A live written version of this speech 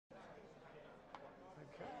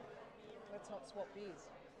Let's not swap beers.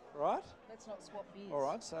 Right? Let's not swap beers. All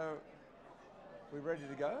right, so we ready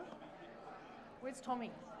to go? Where's Tommy?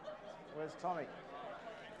 Where's Tommy?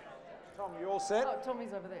 Tom, you all set? Oh,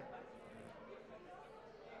 Tommy's over there.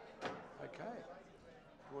 Okay.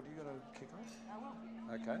 What are you going to kick off? I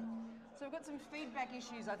will. Okay. So we've got some feedback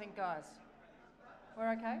issues, I think, guys.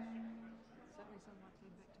 We're okay? Certainly some like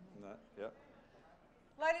feedback to me. No, yep.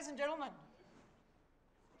 Ladies and gentlemen,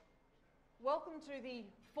 welcome to the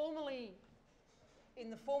formerly, in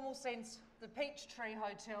the formal sense, the Peachtree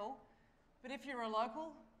Hotel. But if you're a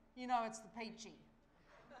local, you know it's the Peachy.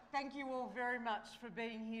 Thank you all very much for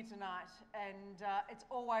being here tonight, and it's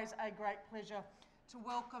always a great pleasure to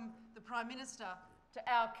welcome the Prime Minister to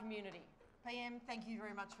our community. PM, thank you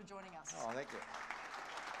very much for joining us. Oh, thank you.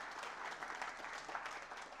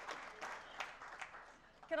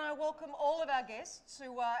 Can I welcome all of our guests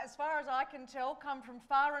who, as far as I can tell, come from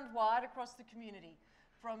far and wide across the community,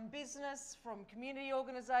 from business, from community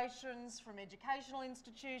organisations, from educational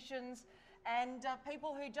institutions, and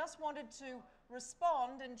people who just wanted to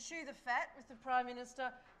respond and chew the fat with the Prime Minister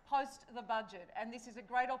post the budget. And this is a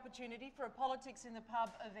great opportunity for a Politics in the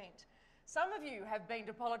Pub event. Some of you have been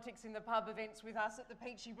to Politics in the Pub events with us at the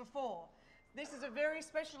Peachy before. This is a very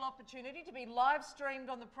special opportunity to be live streamed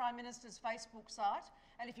on the Prime Minister's Facebook site.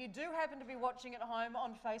 And if you do happen to be watching at home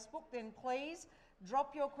on Facebook, then please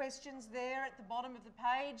drop your questions there at the bottom of the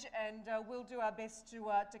page, and we'll do our best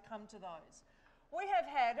to come to those. We have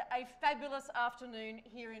had a fabulous afternoon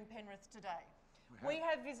here in Penrith today. We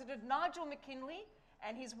have visited Nigel McKinley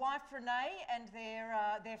and his wife Renee and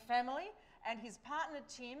their family, and his partner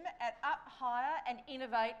Tim at Up Hire and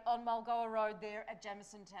Innovate on Mulgoa Road there at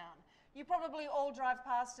Jamison Town. You probably all drive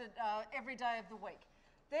past it every day of the week.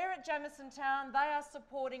 There at Jamison Town, they are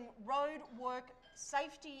supporting road work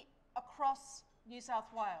safety across New South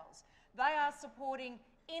Wales. They are supporting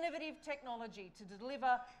innovative technology to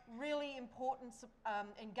deliver really important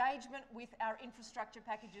engagement with our infrastructure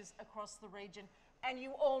packages across the region. And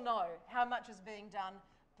you all know how much is being done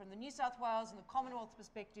from the New South Wales and the Commonwealth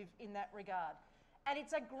perspective in that regard. And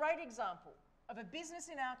it's a great example of a business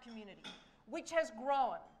in our community which has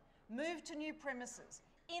grown, moved to new premises,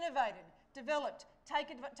 innovated, developed,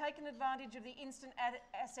 taken advantage of the instant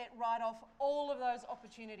asset write-off, all of those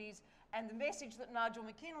opportunities. And the message that Nigel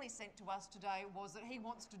McKinley sent to us today was that he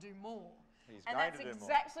wants to do more. And that's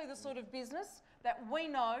exactly the sort of business that we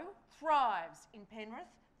know thrives in Penrith,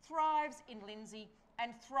 thrives in Lindsay,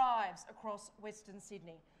 and thrives across Western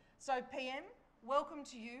Sydney. So PM, welcome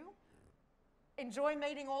to you. Enjoy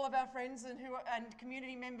meeting all of our friends and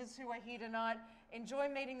community members who are here tonight. Enjoy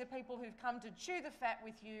meeting the people who've come to chew the fat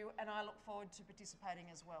with you, and I look forward to participating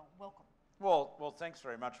as well. Welcome. Well, thanks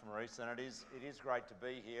very much, Maurice, and it is great to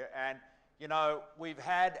be here. And, you know, we've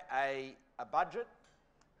had a budget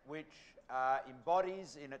which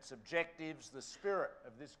embodies in its objectives the spirit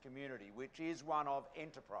of this community, which is one of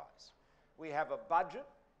enterprise. We have a budget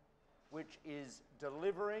which is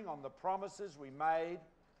delivering on the promises we made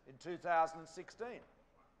in 2016.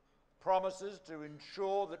 Promises to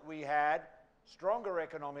ensure that we had stronger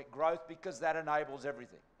economic growth, because that enables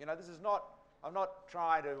everything. You know, I'm not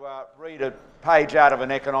trying to read a page out of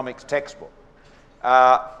an economics textbook.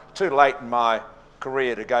 Too late in my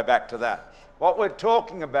career to go back to that. What we're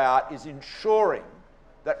talking about is ensuring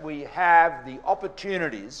that we have the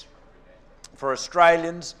opportunities for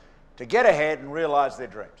Australians to get ahead and realise their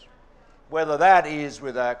dreams. Whether that is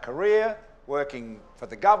with a career, working for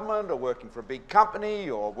the government, or working for a big company,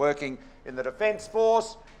 or working in the Defence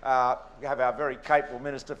Force. We have our very capable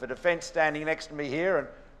Minister for Defence standing next to me here, and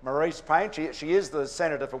Maurice Payne. She is the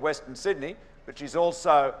Senator for Western Sydney, but she's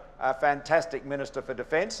also a fantastic Minister for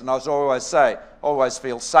Defence. And as I always say, always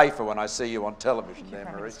feel safer when I see you on television there,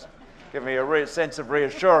 Maurice. Give me a sense of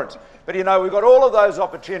reassurance. But you know, we've got all of those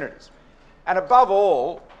opportunities. And above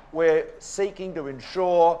all, we're seeking to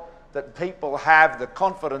ensure that people have the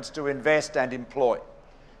confidence to invest and employ.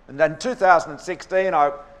 And in 2016,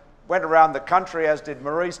 I went around the country, as did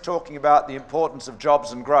Maurice, talking about the importance of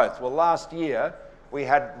jobs and growth. Well, last year, we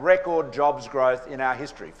had record jobs growth in our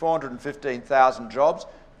history, 415,000 jobs,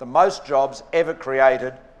 the most jobs ever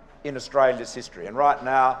created in Australia's history. And right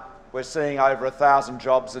now, we're seeing over 1,000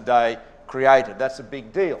 jobs a day created. That's a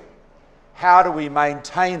big deal. How do we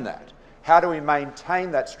maintain that? How do we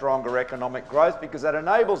maintain that stronger economic growth? Because that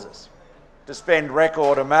enables us to spend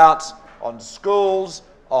record amounts on schools,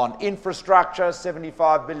 on infrastructure,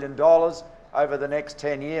 $75 billion over the next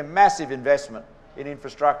 10 years, massive investment in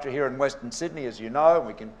infrastructure here in Western Sydney, as you know, and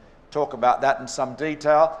we can talk about that in some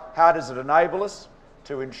detail. How does it enable us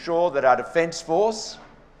to ensure that our Defence Force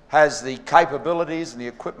has the capabilities and the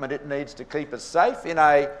equipment it needs to keep us safe in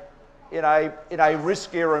a in a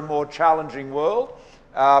riskier and more challenging world,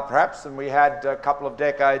 perhaps, than we had a couple of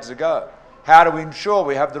decades ago. How do we ensure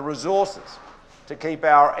we have the resources to keep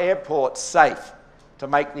our airports safe, to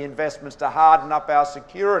make the investments to harden up our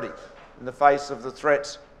security in the face of the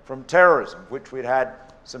threats from terrorism, which we'd had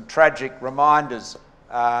some tragic reminders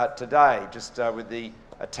today, just with the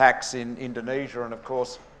attacks in Indonesia and, of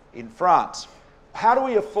course, in France. How do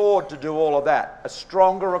we afford to do all of that? A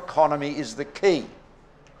stronger economy is the key.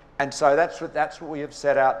 And so that's what we have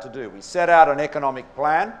set out to do. We set out an economic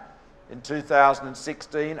plan in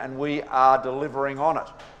 2016 and we are delivering on it.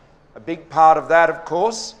 A big part of that, of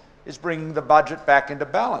course, is bringing the budget back into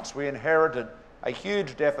balance. We inherited a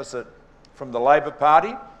huge deficit from the Labor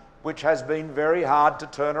Party, which has been very hard to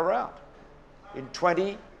turn around. In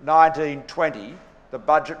 2019-20, the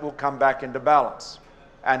budget will come back into balance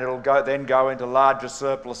and it'll then go into larger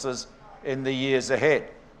surpluses in the years ahead.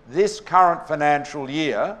 This current financial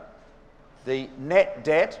year, the net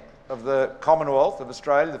debt of the Commonwealth of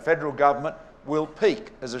Australia, the federal government, will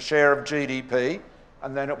peak as a share of GDP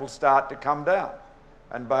and then it will start to come down.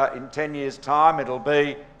 And in 10 years' time, it'll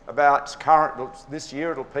be about this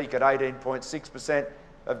year it'll peak at 18.6%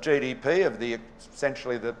 of GDP, of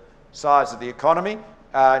essentially the size of the economy.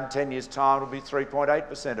 In 10 years' time, it'll be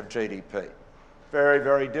 3.8% of GDP. Very,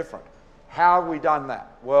 very different. How have we done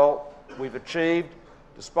that? Well, we've achieved,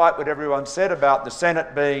 despite what everyone said about the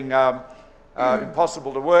Senate being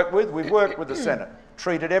impossible to work with, we've worked with the Senate,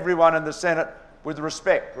 treated everyone in the Senate with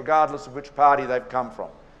respect, regardless of which party they've come from.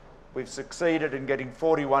 We've succeeded in getting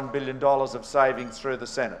 $41 billion of savings through the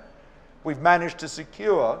Senate. We've managed to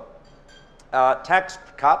secure tax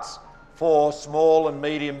cuts for small and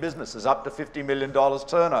medium businesses, up to $50 million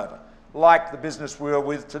turnover, like the business we're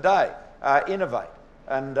with today, Innovate.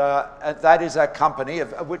 And that is a company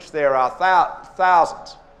of which there are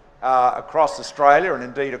thousands across Australia and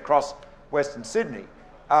indeed across Western Sydney,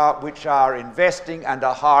 which are investing and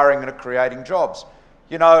are hiring and are creating jobs.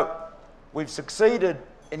 You know, we've succeeded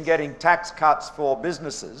in getting tax cuts for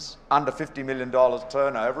businesses under $50 million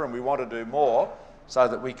turnover, and we want to do more so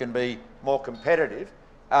that we can be more competitive.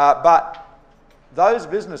 But those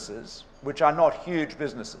businesses, which are not huge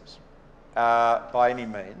businesses by any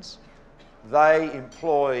means, they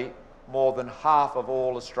employ more than half of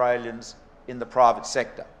all Australians in the private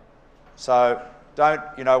sector. So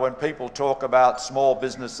when people talk about small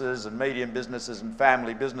businesses and medium businesses and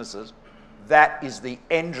family businesses, that is the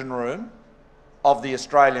engine room of the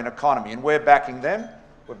Australian economy, and we're backing them.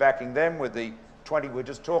 We're backing them with the we're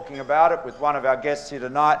just talking about it with one of our guests here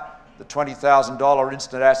tonight, the $20,000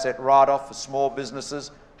 instant asset write-off for small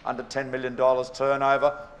businesses under $10 million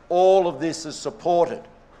turnover. All of this has supported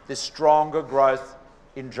this stronger growth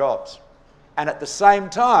in jobs. And at the same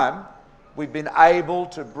time, we've been able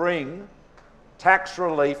to bring tax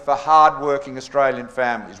relief for hard-working Australian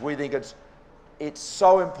families. We think it's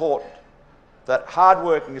so important that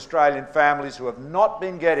hard-working Australian families who have not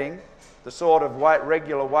been getting the sort of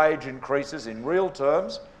regular wage increases in real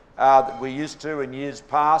terms that we used to in years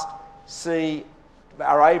past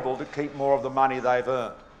are able to keep more of the money they've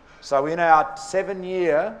earned. So in our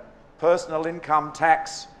 7-year personal income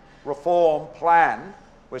tax reform plan,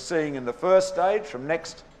 we're seeing in the first stage from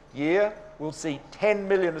next year, we'll see 10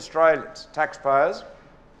 million Australians, taxpayers,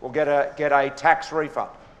 will get a tax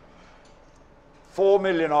refund. 4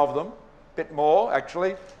 million of them, bit more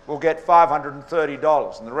actually, will get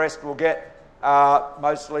 $530 and the rest will get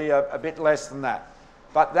mostly a bit less than that.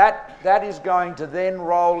 But that is going to then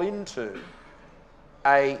roll into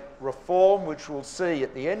a reform which will see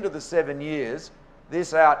at the end of the 7 years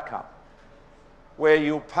this outcome, where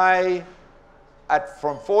you'll pay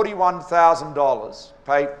from $41,000,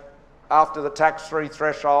 pay after the tax-free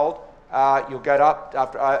threshold, you'll get up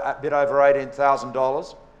after a bit over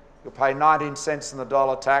 $18,000. You'll pay 19 cents in the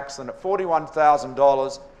dollar tax, and at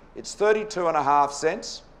 $41,000, it's 32.5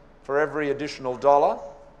 cents for every additional dollar,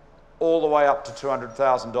 all the way up to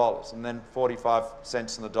 $200,000, and then 45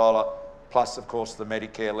 cents in the dollar, plus, of course, the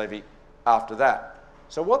Medicare levy after that.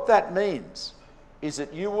 So what that means is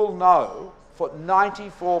that you will know,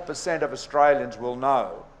 94% of Australians will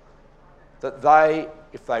know that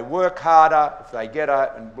if they work harder, if they get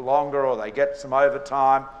longer, or they get some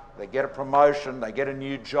overtime, they get a promotion, they get a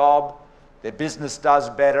new job, their business does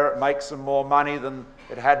better, it makes them more money than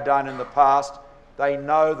it had done in the past, they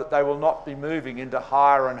know that they will not be moving into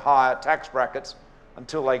higher and higher tax brackets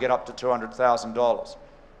until they get up to $200,000.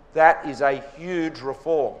 That is a huge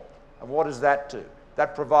reform. And what does that do?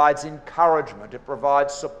 That provides encouragement, it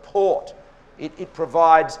provides support, it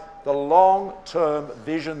provides the long-term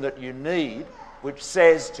vision that you need, which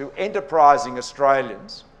says to enterprising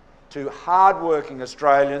Australians, to hard-working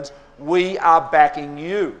Australians, we are backing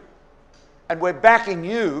you. And we're backing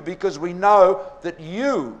you because we know that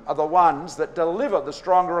you are the ones that deliver the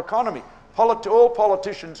stronger economy. All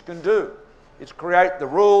politicians can do is create the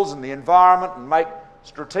rules and the environment and make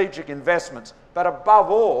strategic investments. But above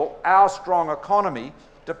all, our strong economy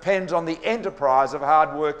depends on the enterprise of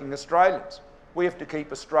hard-working Australians. We have to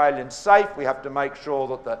keep Australians safe. We have to make sure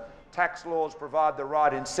that the tax laws provide the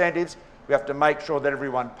right incentives. We have to make sure that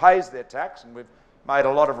everyone pays their tax, and we've made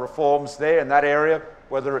a lot of reforms there in that area,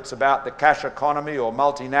 whether it's about the cash economy or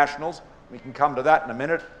multinationals. We can come to that in a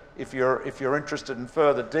minute if you're interested in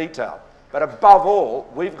further detail. But above all,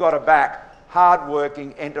 we've got to back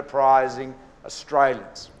hard-working, enterprising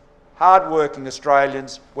Australians. Hard-working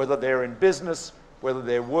Australians, whether they're in business, whether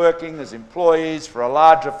they're working as employees for a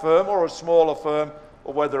larger firm or a smaller firm,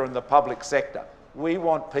 or whether in the public sector. We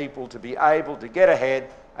want people to be able to get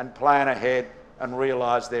ahead and plan ahead and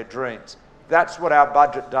realise their dreams. That's what our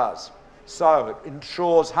budget does. So it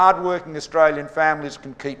ensures hard-working Australian families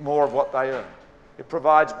can keep more of what they earn. It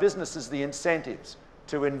provides businesses the incentives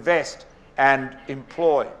to invest and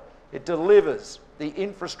employ. It delivers the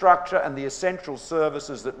infrastructure and the essential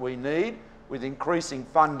services that we need with increasing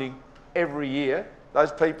funding every year.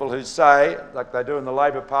 Those people who say, like they do in the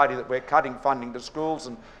Labor Party, that we're cutting funding to schools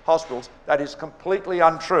and hospitals, that is completely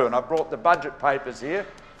untrue. And I've brought the budget papers here.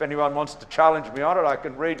 If anyone wants to challenge me on it, I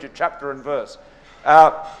can read you chapter and verse.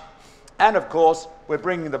 And of course, we're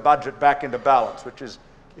bringing the budget back into balance, which is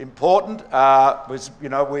important.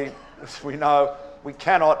 We know we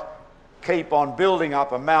cannot keep on building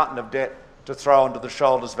up a mountain of debt to throw onto the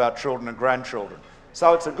shoulders of our children and grandchildren.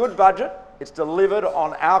 So it's a good budget. It's delivered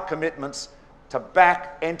on our commitments to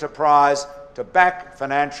back enterprise, to back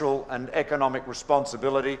financial and economic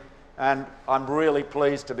responsibility. And I'm really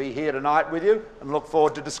pleased to be here tonight with you and look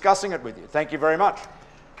forward to discussing it with you. Thank you very much.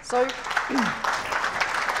 So,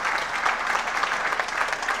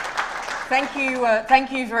 thank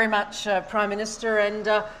you very much, Prime Minister.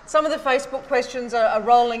 And some of the Facebook questions are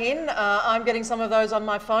rolling in. I'm getting some of those on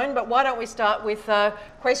my phone, but why don't we start with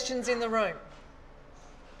questions in the room?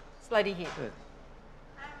 This lady here.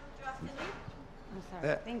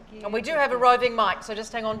 Thank you. And we do have a roving mic, so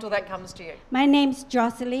just hang on till that comes to you. My name's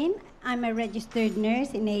Jocelyn. I'm a registered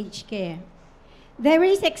nurse in aged care. There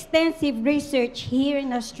is extensive research here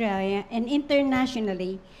in Australia and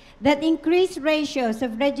internationally that increased ratios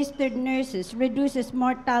of registered nurses reduces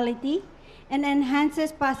mortality and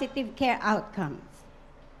enhances positive care outcomes.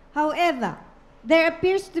 However, there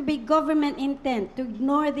appears to be government intent to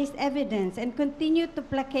ignore this evidence and continue to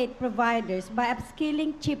placate providers by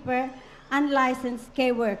upskilling cheaper, unlicensed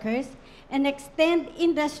care workers and extend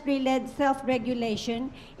industry-led self-regulation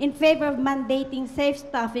in favor of mandating safe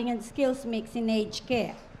staffing and skills mix in aged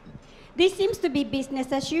care. This seems to be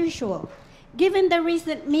business as usual, given the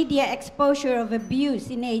recent media exposure of abuse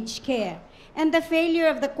in aged care and the failure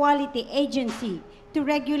of the Quality Agency to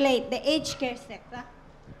regulate the aged care sector.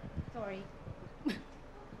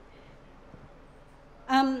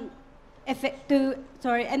 And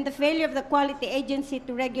the failure of the Quality Agency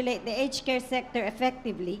to regulate the aged care sector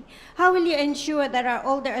effectively, how will you ensure that our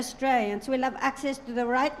older Australians will have access to the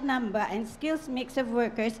right number and skills mix of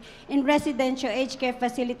workers in residential aged care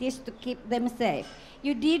facilities to keep them safe?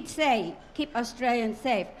 You did say, keep Australians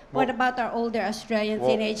safe. What about our older Australians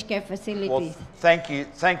in aged care facilities? Well, thank you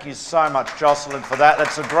so much, Jocelyn, for that.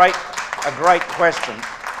 That's a great question.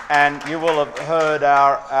 And you will have heard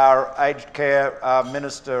our aged care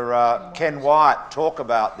minister, Ken Wyatt, talk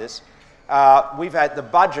about this. The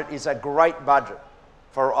budget is a great budget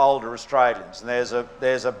for older Australians. And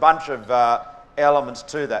there's a bunch of elements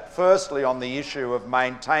to that. Firstly, on the issue of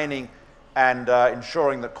maintaining and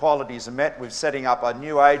ensuring that qualities are met, we're setting up a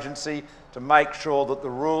new agency to make sure that the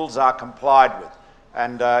rules are complied with.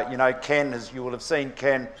 And, Ken, as you will have seen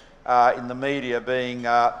Ken in the media being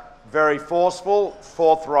very forceful,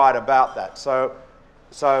 forthright about that. So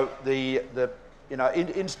the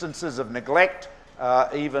instances of neglect,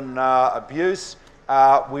 even abuse,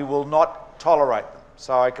 we will not tolerate them.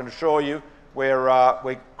 So I can assure you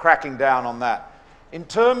we're cracking down on that. In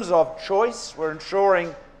terms of choice, we're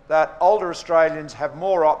ensuring that older Australians have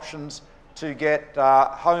more options to get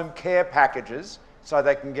home care packages so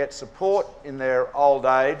they can get support in their old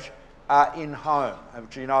age in home,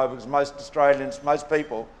 which because most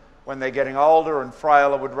people, when they're getting older and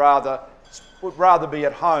frailer, would rather be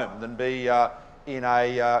at home than be in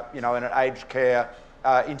an aged care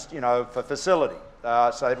facility.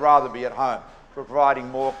 So they'd rather be at home, providing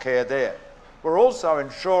more care there. We're also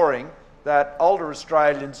ensuring that older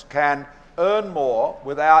Australians can earn more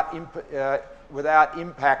without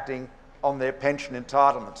impacting on their pension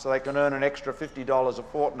entitlement, so they can earn an extra $50 a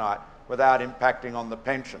fortnight without impacting on the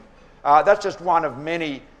pension. That's just one of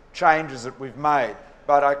many changes that we've made,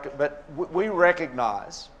 but we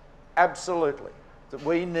recognise absolutely that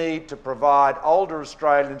we need to provide older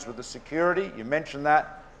Australians with the security, you mentioned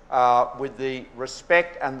that, with the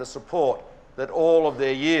respect and the support that all of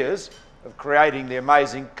their years of creating the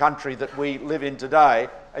amazing country that we live in today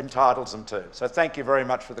entitles them to. So thank you very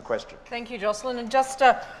much for the question. Thank you, Jocelyn. And just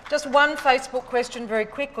one Facebook question very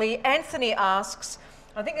quickly. Anthony asks,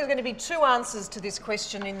 I think there's going to be two answers to this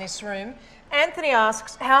question in this room. Anthony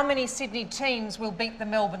asks, how many Sydney teams will beat the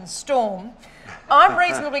Melbourne Storm? I'm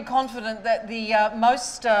reasonably confident that the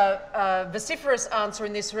most vociferous answer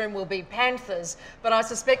in this room will be Panthers, but I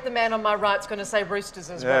suspect the man on my right is going to say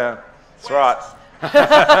Roosters as well. Yeah, that's right.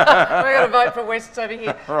 We're going to vote for Wests over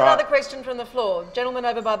here. Right. Another question from the floor. Gentleman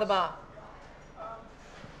over by the bar.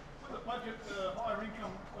 With the budget, higher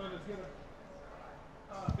income earners get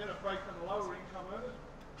a better break than the lower income earners.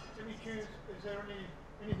 Any chance, is there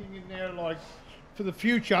anything in there like for the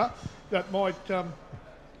future that might,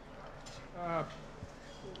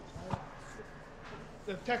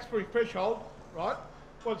 the tax-free threshold, right?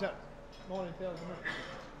 What's that? 19,000.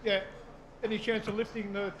 Yeah. Any chance of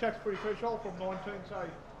lifting the tax-free threshold from 19, say,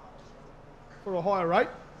 for a higher rate?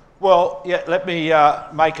 Well, yeah, let me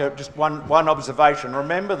make just one observation.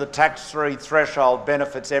 Remember, the tax-free threshold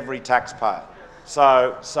benefits every taxpayer.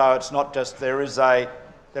 So it's not just, there is a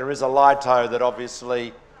LITO that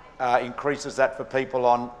obviously increases that for people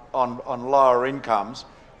on lower incomes,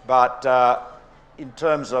 but in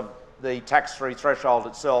terms of the tax-free threshold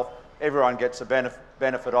itself, everyone gets a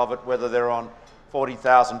benefit of it, whether they're on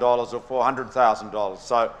 $40,000 or $400,000.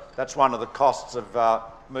 So that's one of the costs of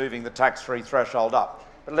moving the tax-free threshold up.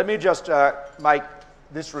 But let me just make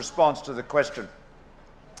this response to the question.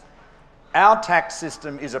 Our tax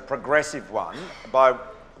system is a progressive one,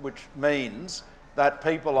 which means that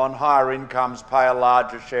people on higher incomes pay a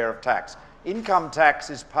larger share of tax. Income tax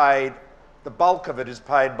is paid, the bulk of it is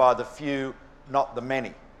paid by the few, not the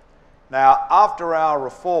many. Now, after our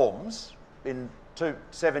reforms, in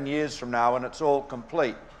 7 years from now, when it's all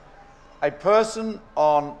complete, a person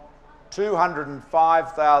on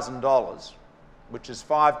 $205,000, which is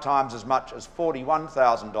 5 times as much as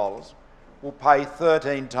 $41,000, will pay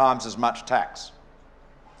 13 times as much tax.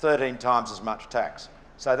 13 times as much tax.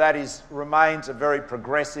 So that remains a very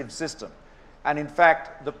progressive system. And in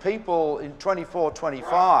fact, the people in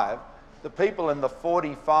 24-25, the people in the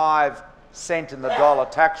 45 cent in the dollar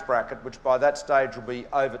tax bracket, which by that stage will be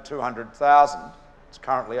over 200,000, it's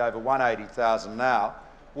currently over 180,000 now,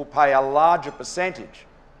 will pay a larger percentage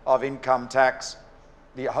of income tax,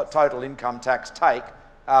 the total income tax take,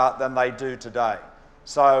 than they do today.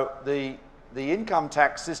 So the income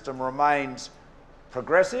tax system remains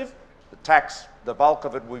progressive. The bulk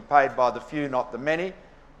of it will be paid by the few, not the many.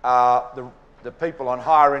 The people on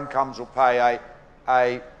higher incomes will pay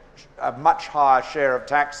a much higher share of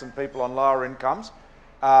tax than people on lower incomes.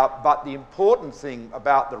 But the important thing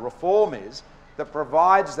about the reform is that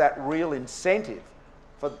provides that real incentive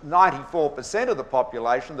for 94% of the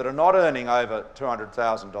population that are not earning over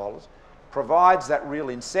 $200,000, provides that real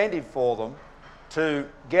incentive for them to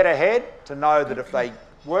get ahead, to know that if they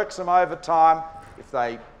work some overtime, if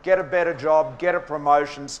they get a better job, get a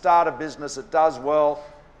promotion, start a business that does well,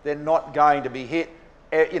 they're not going to be hit,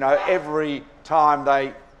 every time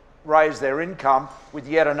they raise their income with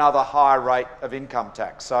yet another high rate of income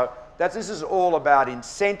tax. So this is all about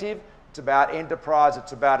incentive, it's about enterprise,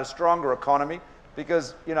 it's about a stronger economy,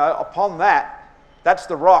 because, upon that's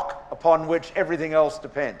the rock upon which everything else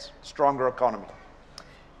depends, stronger economy.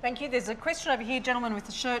 Thank you. There's a question over here, gentleman with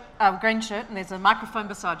the shirt, green shirt, and there's a microphone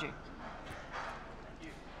beside you.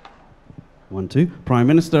 1, 2. Prime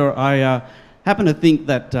Minister, I happen to think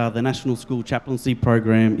that the National School Chaplaincy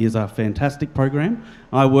Program is a fantastic program.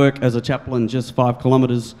 I work as a chaplain just 5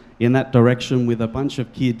 kilometres in that direction with a bunch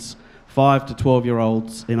of kids, 5 to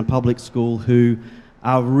 12-year-olds in a public school who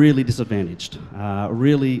are really disadvantaged,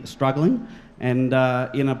 really struggling, and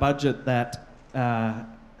in a budget that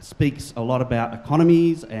speaks a lot about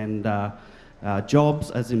economies and jobs,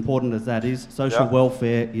 as important as that is. Social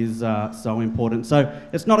welfare is so important. So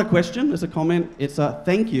it's not a question, it's a comment. It's a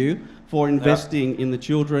thank you for investing in the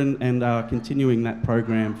children and continuing that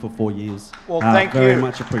program for 4 years. Well, thank you. Very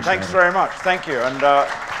much appreciated. Thanks very much. Thank you. And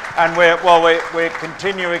we're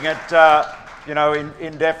continuing it,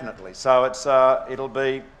 indefinitely. So it's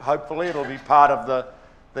hopefully it'll be part of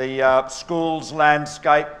the school's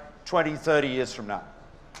landscape 20, 30 years from now.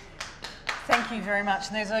 Thank you very much.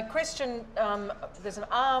 And there's a question, there's an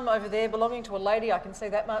arm over there belonging to a lady, I can see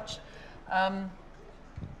that much.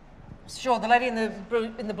 Sure, the lady in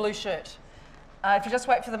the blue shirt. If you just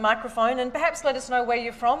wait for the microphone and perhaps let us know where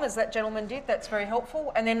you're from, as that gentleman did, that's very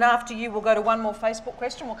helpful. And then after you, we'll go to one more Facebook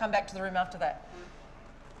question. We'll come back to the room after that.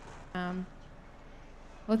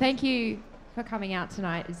 Well, thank you for coming out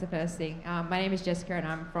tonight is the first thing. My name is Jessica and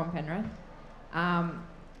I'm from Penrith.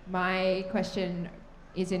 My question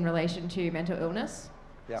is in relation to mental illness.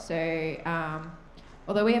 Yep. So,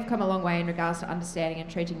 although we have come a long way in regards to understanding and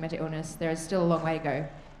treating mental illness, there is still a long way to go.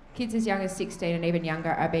 Kids as young as 16 and even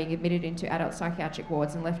younger are being admitted into adult psychiatric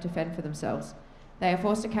wards and left to fend for themselves. They are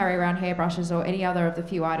forced to carry around hairbrushes or any other of the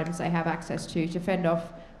few items they have access to fend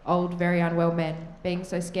off old, very unwell men, being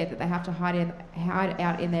so scared that they have to hide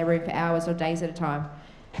out in their room for hours or days at a time.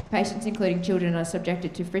 Patients, including children, are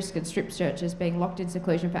subjected to frisk and strip searches, being locked in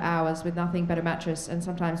seclusion for hours with nothing but a mattress and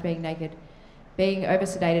sometimes being naked, being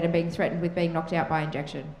oversedated and being threatened with being knocked out by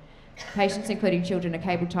injection. Patients, including children, are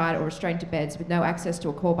cable-tied or restrained to beds with no access to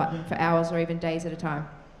a call button for hours or even days at a time.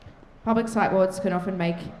 Public psych wards can often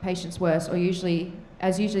make patients worse, or usually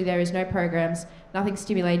there is no programs, nothing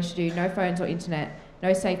stimulating to do, no phones or internet,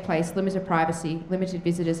 no safe place, limited privacy, limited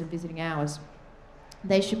visitors and visiting hours.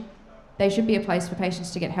 They should be a place for patients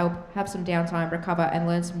to get help, have some downtime, recover and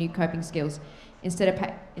learn some new coping skills. Instead,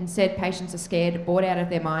 patients are scared, bored out of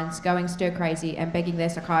their minds, going stir crazy and begging their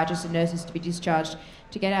psychiatrists and nurses to be discharged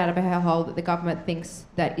to get out of a hellhole that the government thinks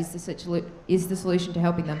that is the solution to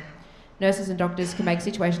helping them. Nurses and doctors can make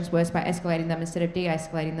situations worse by escalating them instead of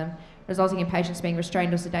de-escalating them, resulting in patients being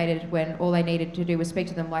restrained or sedated when all they needed to do was speak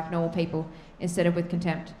to them like normal people instead of with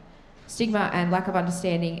contempt. Stigma and lack of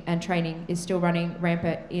understanding and training is still running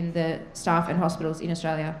rampant in the staff and hospitals in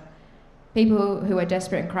Australia. People who are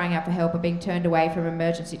desperate and crying out for help are being turned away from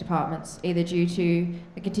emergency departments, either due to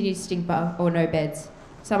the continued stigma or no beds.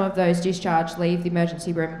 Some of those discharged leave the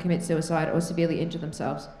emergency room, commit suicide or severely injure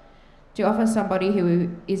themselves. To offer somebody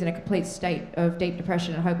who is in a complete state of deep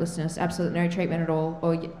depression and hopelessness absolutely no treatment at all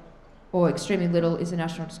or extremely little is a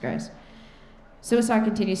national disgrace. Suicide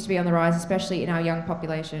continues to be on the rise, especially in our young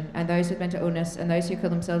population, and those with mental illness and those who kill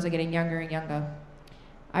themselves are getting younger and younger.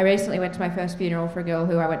 I recently went to my first funeral for a girl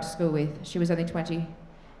who I went to school with. She was only 20.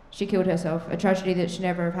 She killed herself, a tragedy that should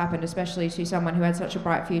never have happened, especially to someone who had such a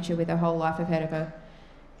bright future with her whole life ahead of her.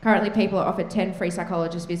 Currently, people are offered 10 free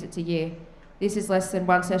psychologist visits a year. This is less than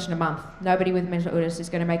one session a month. Nobody with mental illness is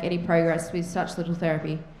going to make any progress with such little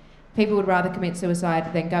therapy. People would rather commit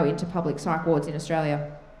suicide than go into public psych wards in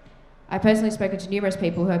Australia. I've personally spoken to numerous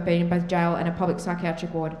people who have been in both jail and a public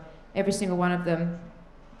psychiatric ward. Every single one of them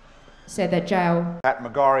said that jail... Pat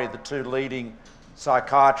McGorry, the two leading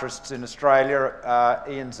psychiatrists in Australia.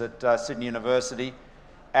 Ian's at Sydney University,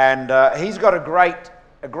 and he's got a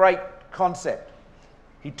great concept.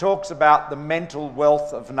 He talks about the mental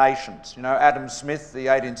wealth of nations. You know, Adam Smith, the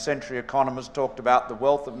 18th century economist, talked about the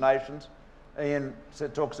wealth of nations. Ian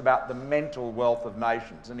talks about the mental wealth of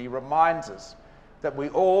nations, and he reminds us that we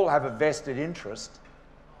all have a vested interest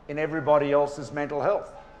in everybody else's mental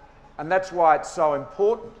health. And that's why it's so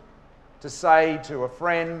important to say to a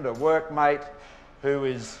friend, a workmate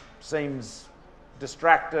who seems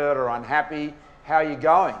distracted or unhappy, how are you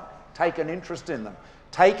going? Take an interest in them.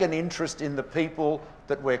 Take an interest in the people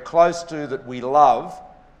that we're close to, that we love,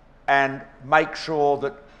 and make sure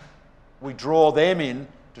that we draw them in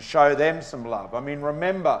to show them some love. I mean,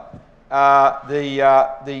 remember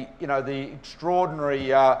the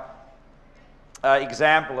extraordinary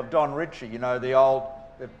example of Don Ritchie. You know,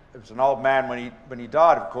 it was an old man when he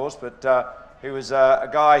died, of course, but he was a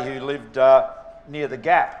guy who lived near the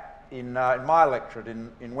Gap in my electorate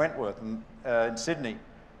in Wentworth in Sydney.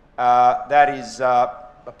 That is a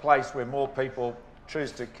place where more people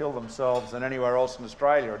choose to kill themselves than anywhere else in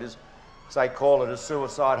Australia. It is, as they call it, a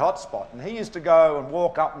suicide hotspot. And he used to go and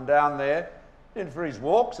walk up and down there, and for his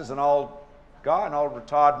walks as an old guy, an old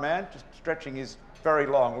retired man, just stretching his very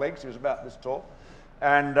long legs. He was about this tall.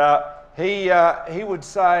 And he would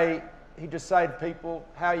say, he'd just say to people,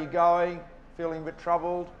 how are you going? Feeling a bit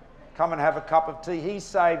troubled? Come and have a cup of tea. He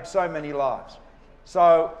saved so many lives.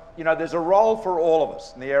 So, you know, there's a role for all of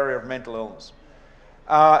us in the area of mental illness.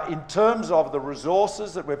 In terms of the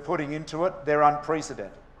resources that we're putting into it, they're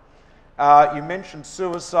unprecedented. You mentioned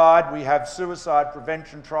suicide. We have suicide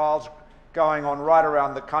prevention trials going on right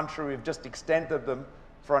around the country. We've just extended them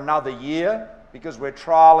for another year because we're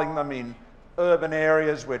trialling them in urban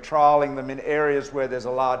areas, we're trialling them in areas where there's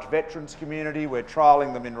a large veterans community, we're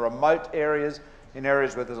trialling them in remote areas, in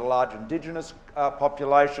areas where there's a large Indigenous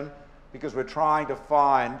population, because we're trying to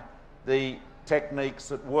find the techniques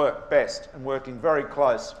that work best, and working very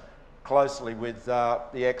closely with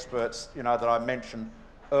the experts, you know, that I mentioned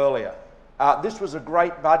earlier. This was a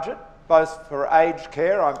great budget, both for aged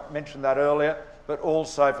care, I mentioned that earlier, but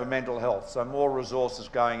also for mental health, so more resources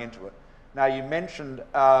going into it. Now, you mentioned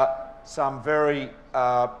some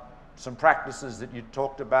practices that you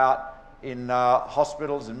talked about in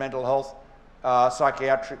hospitals and mental health,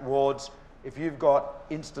 psychiatric wards. If you've got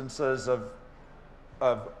instances of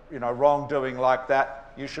wrongdoing like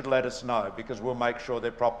that, you should let us know, because we'll make sure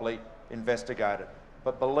they're properly investigated.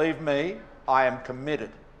 But believe me, I am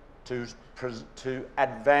committed to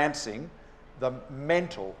advancing the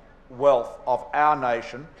mental wealth of our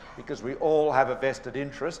nation, because we all have a vested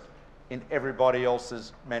interest in everybody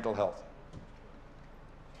else's mental health.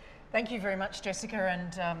 Thank you very much, Jessica.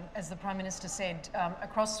 And as the Prime Minister said,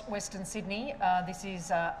 across Western Sydney, this is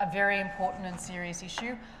a very important and serious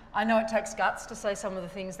issue. I know it takes guts to say some of the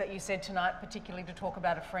things that you said tonight, particularly to talk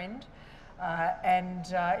about a friend.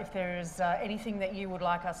 If there is anything that you would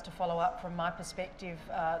like us to follow up from my perspective,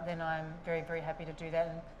 then I'm very, very happy to do that.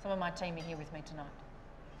 And some of my team are here with me tonight.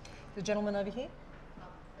 The gentleman over here.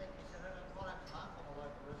 Thank you, Senator. My name's Mark. I'm a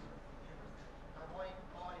local resident.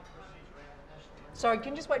 My questions around the national... Sorry,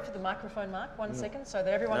 can you just wait for the microphone, Mark, one second, so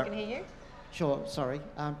that everyone can hear you? Sure, sorry.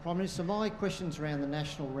 Prime Minister, my question's around the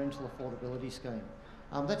National Rental Affordability Scheme.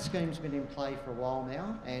 That scheme's been in play for a while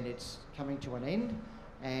now, and it's coming to an end.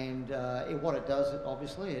 And what it does,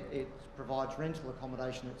 obviously, it provides rental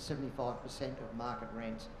accommodation at 75% of market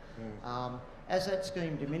rent. As that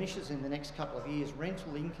scheme diminishes in the next couple of years,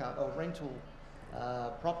 rental income or rental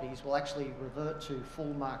properties will actually revert to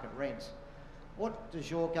full market rents. What does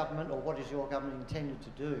your government, or what is your government intended to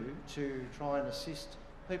do to try and assist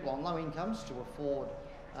people on low incomes to afford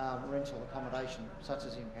rental accommodation, such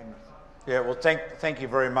as in Penrith? Yeah, well, thank you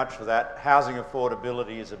very much for that. Housing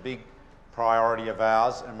affordability is a big priority of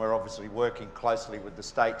ours, and we're obviously working closely with the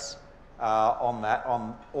states on that,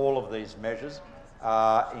 on all of these measures,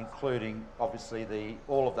 including obviously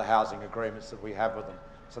all of the housing agreements that we have with them.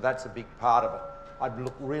 So that's a big part of it. I'd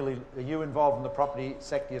look really. Are you involved in the property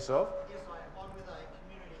sector yourself? Yes, I am. I'm with a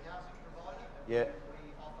community housing provider. Yeah.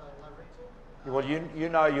 We offer low rental. Well, you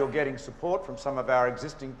know you're getting support from some of our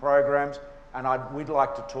existing programs, and we'd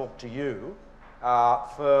like to talk to you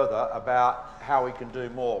further about how we can do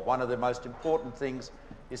more. One of the most important things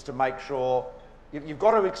is to make sure you've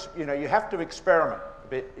got to, you have to experiment a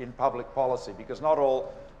bit in public policy, because not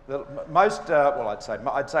all,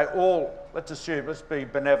 I'd say all. Let's be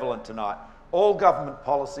benevolent tonight. All government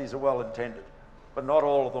policies are well intended, but not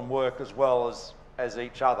all of them work as well as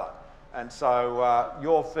each other. And so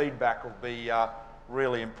your feedback will be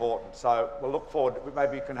really important. So we'll look forward.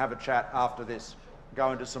 Maybe you can have a chat after this,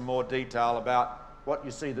 go into some more detail about what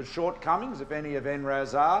you see the shortcomings, if any, of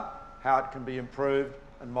NRAS are, how it can be improved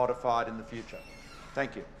and modified in the future.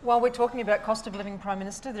 Thank you. While we're talking about cost of living, Prime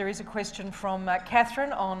Minister, there is a question from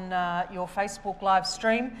Catherine on your Facebook live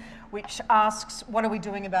stream, which asks, what are we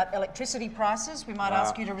doing about electricity prices? We might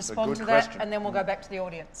ask you to respond to that, and then we'll go back to the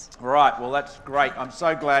audience. Right, well, that's great. I'm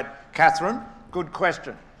so glad. Catherine, good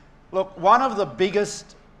question. Look, one of the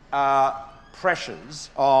biggest pressures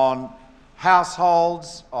on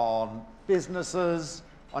households, on businesses,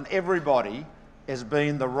 on everybody, has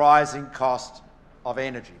been the rising cost of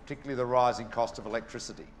energy, particularly the rising cost of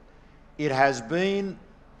electricity. It's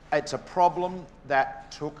a problem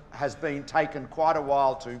that has been taken quite a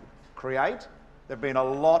while to create. There have been a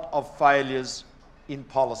lot of failures in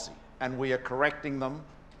policy, and we are correcting them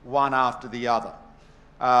one after the other.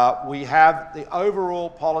 We have the overall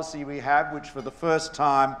policy we have, which for the first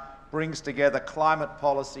time brings together climate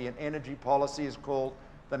policy and energy policy, is called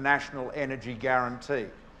the National Energy Guarantee.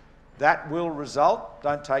 That will result,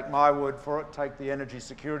 don't take my word for it, take the Energy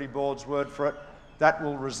Security Board's word for it, that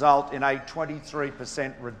will result in a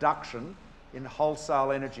 23% reduction in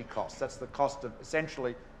wholesale energy costs. That's the cost of,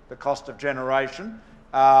 essentially, the cost of generation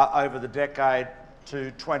over the decade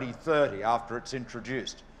to 2030 after it's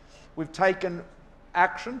introduced. We've taken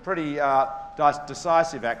action, pretty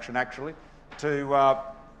decisive action actually,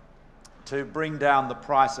 to bring down the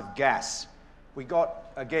price of gas. We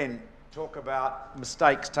got, again, talk about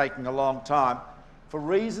mistakes taking a long time. For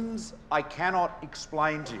reasons I cannot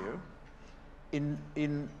explain to you,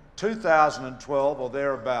 in 2012 or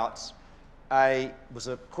thereabouts, was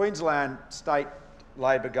a Queensland state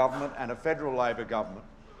Labor government and a federal Labor government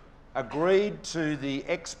agreed to the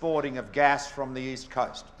exporting of gas from the East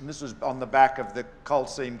Coast. And this was on the back of the coal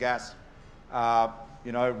seam gas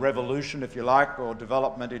revolution, if you like, or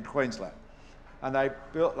development in Queensland. And they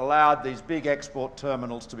allowed these big export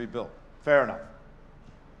terminals to be built. Fair enough.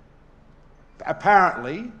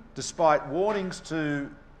 Apparently, despite warnings to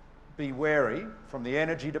be wary from the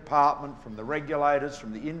Energy Department, from the regulators,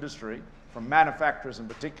 from the industry, from manufacturers in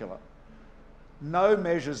particular, no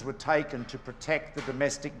measures were taken to protect the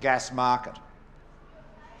domestic gas market,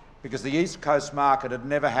 because the East Coast market had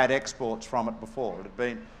never had exports from it before. It had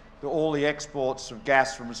been, all the exports of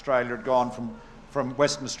gas from Australia had gone from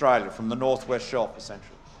Western Australia, from the Northwest Shelf,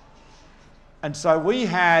 essentially. And so we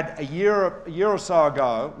had, a year or so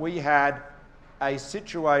ago, we had a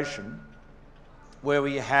situation where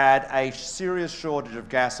we had a serious shortage of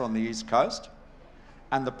gas on the East Coast,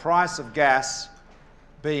 and the price of gas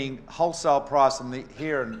being wholesale price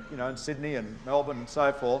here in Sydney and Melbourne and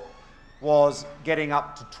so forth, was getting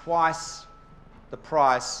up to twice the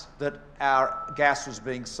price that our gas was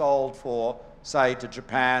being sold for, say, to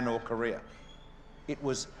Japan or Korea. It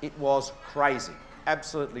was crazy,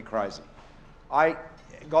 absolutely crazy. I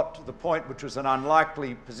got to the point, which was an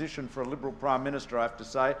unlikely position for a Liberal Prime Minister, I have to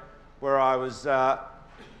say, where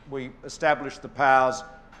we established the powers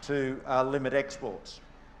to limit exports.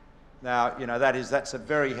 Now, that's a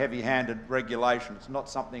very heavy-handed regulation. It's not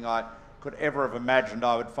something I could ever have imagined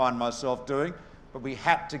I would find myself doing, but we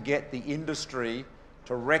had to get the industry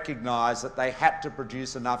to recognise that they had to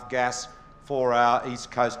produce enough gas for our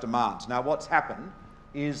East Coast demands. Now, what's happened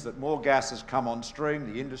is that more gas has come on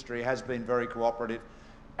stream, the industry has been very cooperative,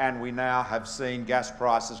 and we now have seen gas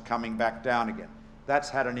prices coming back down again. That's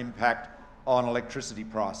had an impact on electricity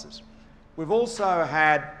prices. We've also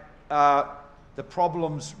had the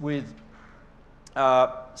problems with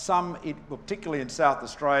particularly in South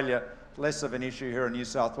Australia, less of an issue here in New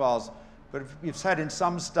South Wales, but you've had in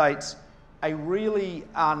some states a really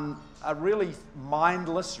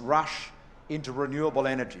mindless rush into renewable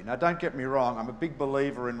energy. Now, don't get me wrong, I'm a big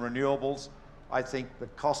believer in renewables. I think the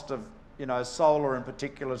cost of solar in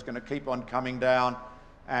particular is going to keep on coming down,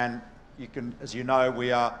 and as you know,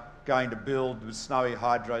 we are going to build with Snowy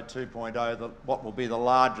Hydro 2.0 what will be the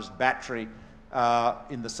largest battery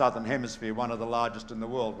in the Southern Hemisphere, one of the largest in the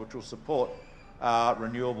world, which will support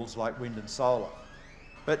renewables like wind and solar.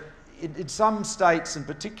 But in some states, in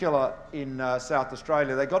particular in South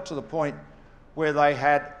Australia, they got to the point where they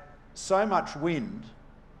had so much wind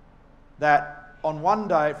that on one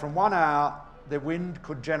day, from 1 hour, the wind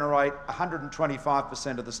could generate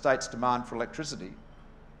 125% of the state's demand for electricity.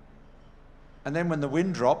 And then when the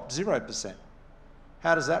wind dropped, 0%.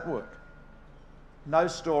 How does that work? No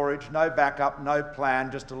storage, no backup, no plan,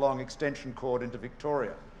 just a long extension cord into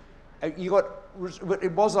Victoria. I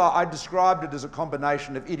described it as a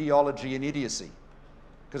combination of ideology and idiocy.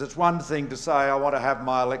 Because it's one thing to say, I want to have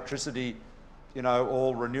my electricity,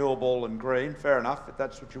 all renewable and green, fair enough, if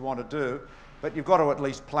that's what you want to do. But you've got to at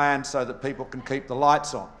least plan so that people can keep the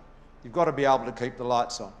lights on. You've got to be able to keep the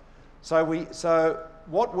lights on. So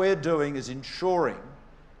what we're doing is ensuring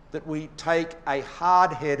that we take a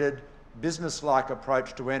hard-headed, business-like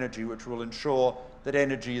approach to energy, which will ensure that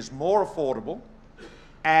energy is more affordable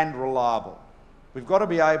and reliable. We've got to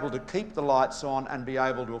be able to keep the lights on and be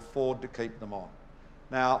able to afford to keep them on.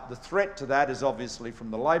 Now, the threat to that is obviously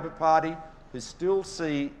from the Labor Party,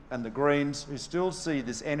 and the Greens, who still see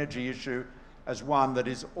this energy issue as one that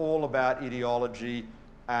is all about ideology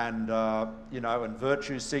and, and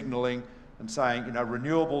virtue signalling, and saying,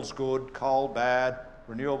 renewables good, coal bad,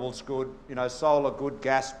 renewables good, solar good,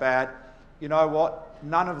 gas bad. You know what?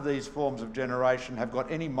 None of these forms of generation have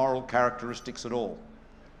got any moral characteristics at all.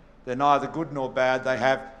 They're neither good nor bad. They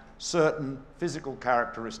have certain physical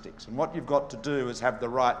characteristics. And what you've got to do is have the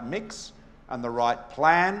right mix and the right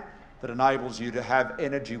plan that enables you to have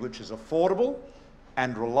energy which is affordable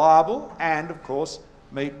and reliable, and of course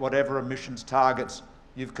meet whatever emissions targets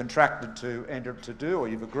you've contracted to enter to do, or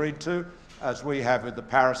you've agreed to, as we have with the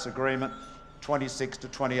Paris Agreement, 26 to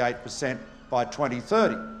 28% by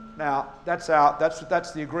 2030. Now, that's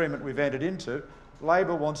the agreement we've entered into.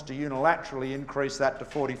 Labor wants to unilaterally increase that to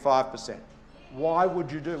 45%. Why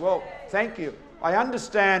would you do? Well, thank you. I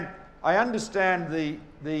understand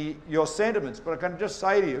your sentiments, but I can just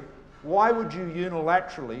say to you, why would you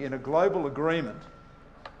unilaterally, in a global agreement,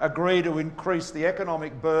 agree to increase the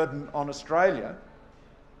economic burden on Australia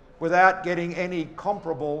without getting any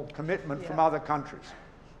comparable commitment from other countries?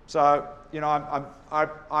 So,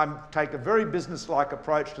 I'm take a very business-like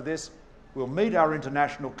approach to this. We'll meet our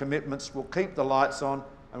international commitments, we'll keep the lights on,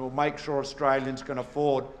 and we'll make sure Australians can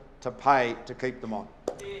afford to pay to keep them on.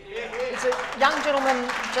 There's a young gentleman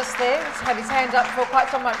just there who's had his hand up for quite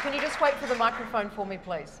some time. Can you just wait for the microphone for me,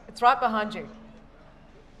 please? It's right behind you.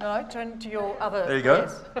 No, turn to your other... There you go.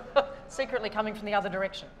 Yes. Secretly coming from the other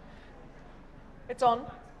direction. It's on.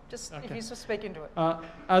 Just okay. If you just speak into it.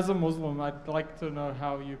 As a Muslim, I'd like to know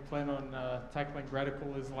how you plan on tackling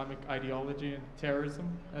radical Islamic ideology and terrorism,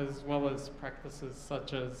 as well as practices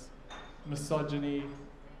such as misogyny,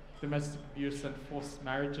 domestic abuse and forced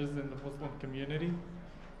marriages in the Muslim community.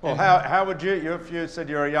 Well, And how would you, if you said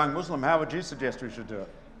you're a young Muslim, how would you suggest we should do it?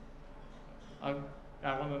 I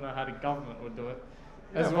want to know how the government would do it,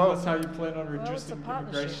 Yeah, as well well- as how you plan on it's a reducing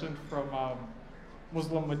partnership. immigration from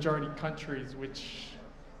Muslim majority countries which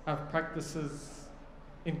have practices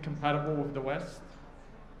incompatible with the West.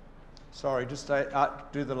 Sorry, just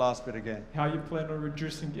do the last bit again. How you plan on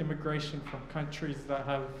reducing immigration from countries that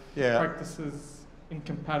have Yeah. practices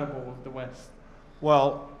incompatible with the West.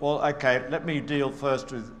 Well, okay, let me deal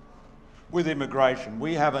first with immigration.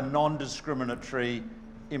 We have a non-discriminatory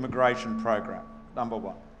immigration program, number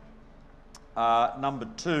one. Number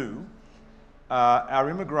two, our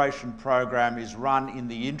immigration program is run in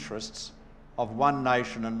the interests of one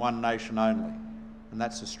nation and one nation only, and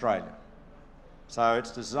that's Australia. So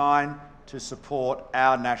it's designed to support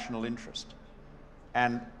our national interest.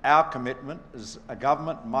 And our commitment as a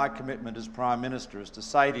government, my commitment as Prime Minister, is to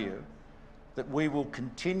say to you that we will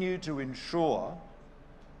continue to ensure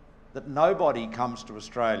that nobody comes to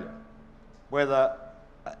Australia, whether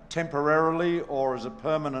temporarily or as a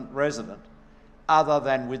permanent resident, other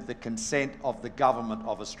than with the consent of the Government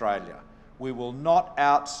of Australia. We will not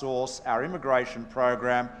outsource our immigration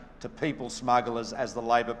program to people smugglers as the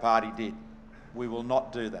Labor Party did. We will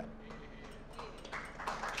not do that.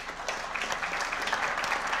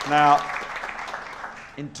 Now,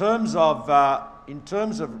 in terms of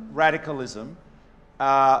radicalism,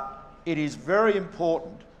 it is very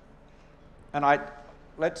important, and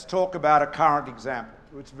let's talk about a current example.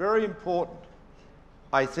 It's very important,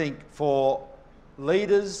 I think, for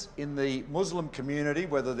leaders in the Muslim community,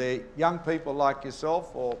 whether they're young people like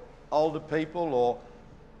yourself or older people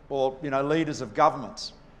or leaders of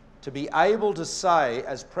governments, to be able to say,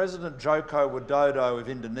 as President Joko Widodo of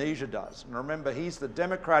Indonesia does, and remember he's the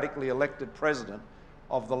democratically elected president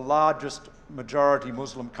of the largest majority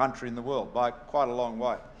Muslim country in the world by quite a long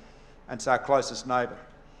way, and it's our closest neighbour.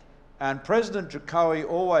 And President Jokowi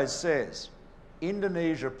always says,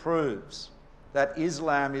 Indonesia proves that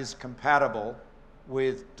Islam is compatible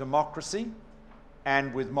with democracy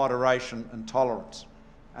and with moderation and tolerance.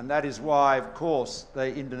 And that is why, of course,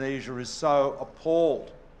 Indonesia is so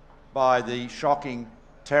appalled by the shocking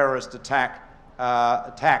terrorist attacks,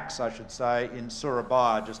 I should say, in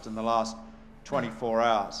Surabaya just in the last 24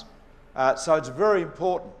 hours. So it's very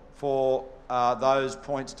important for those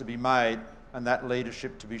points to be made and that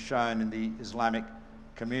leadership to be shown in the Islamic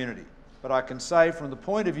community. But I can say from the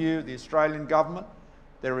point of view of the Australian government,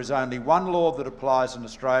 there is only one law that applies in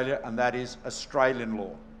Australia, and that is Australian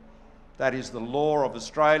law. That is the law of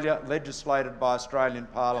Australia, legislated by Australian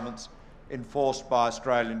parliaments, enforced by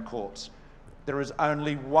Australian courts. There is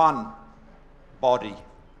only one body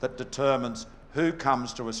that determines who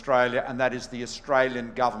comes to Australia, and that is the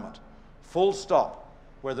Australian government. Full stop.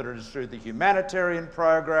 Whether it is through the humanitarian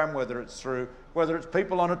program, whether it's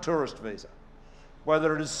people on a tourist visa,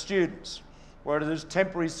 whether it is students, whether it is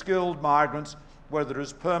temporary skilled migrants, whether it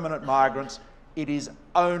is permanent migrants, it is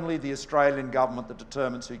only the Australian government that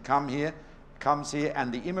determines who comes here,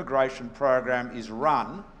 and the immigration program is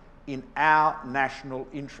run in our national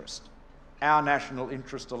interest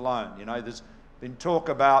alone. There's been talk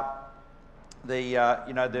about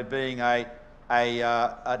there being a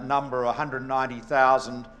number of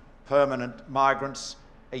 190,000 permanent migrants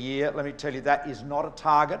a year. Let me tell you, that is not a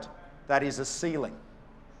target, that is a ceiling.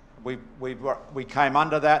 We came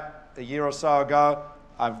under that a year or so ago.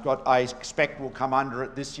 I expect we'll come under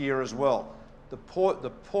it this year as well. The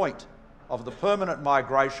point of the permanent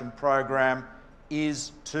migration program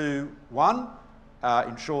is to, one,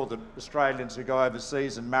 ensure that Australians who go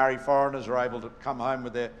overseas and marry foreigners are able to come home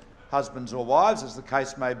with their husbands or wives, as the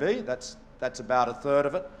case may be. That's about a third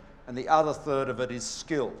of it. And the other third of it is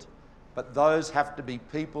skilled. But those have to be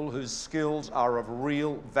people whose skills are of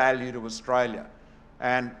real value to Australia.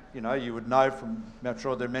 And, you would know from, I'm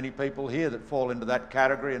sure there are many people here that fall into that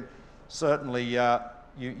category, and certainly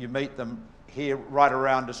you meet them here right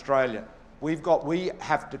around Australia. We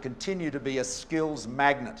have to continue to be a skills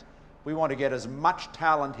magnet. We want to get as much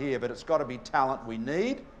talent here, but it's got to be talent we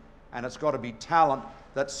need, and it's got to be talent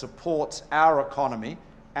that supports our economy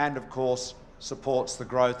and, of course, supports the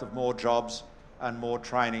growth of more jobs and more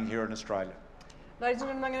training here in Australia. Ladies and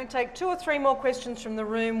gentlemen, I'm going to take 2 or 3 more questions from the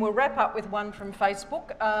room. We'll wrap up with one from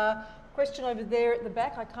Facebook. Question over there at the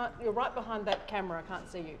back. You're right behind that camera. I can't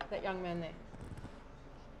see you. That young man there.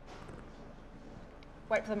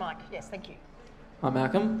 Wait for the mic. Yes, thank you. Hi,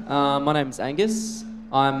 Malcolm. My name's Angus.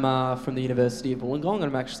 I'm from the University of Wollongong, and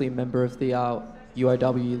I'm actually a member of the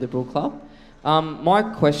UOW Liberal Club. My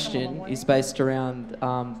question is based around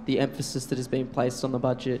the emphasis that has been placed on the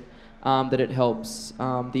budget that it helps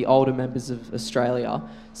the older members of Australia.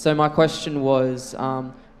 So my question was,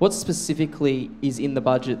 what specifically is in the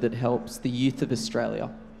budget that helps the youth of Australia?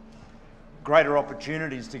 Greater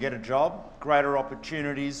opportunities to get a job, greater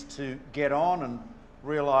opportunities to get on and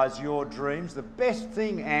realise your dreams. The best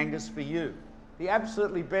thing, Angus, for you, the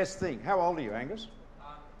absolutely best thing. How old are you, Angus?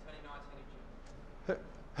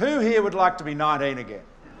 Who here would like to be 19 again?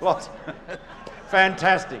 Lots.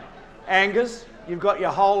 Fantastic. Angus, you've got your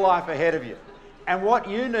whole life ahead of you. And what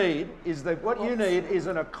you need is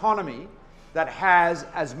an economy that has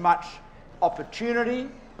as much opportunity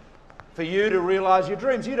for you to realise your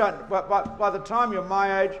dreams. You don't, by the time you're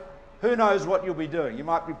my age, who knows what you'll be doing? You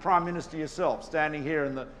might be Prime Minister yourself, standing here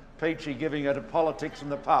in the Peachy giving it a politics in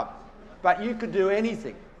the pub. But you could do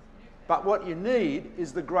anything. But what you need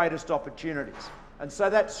is the greatest opportunities. And so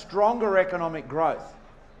that stronger economic growth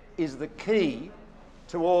is the key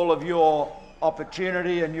to all of your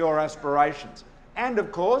opportunity and your aspirations. And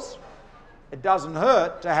of course, it doesn't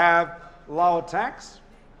hurt to have lower tax.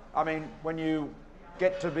 I mean, when you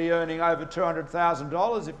get to be earning over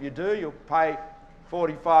 $200,000, if you do, you'll pay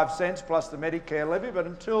 45 cents plus the Medicare levy. But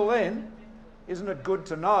until then, isn't it good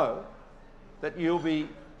to know that you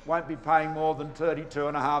won't be paying more than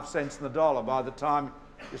 32.5 cents in the dollar by the time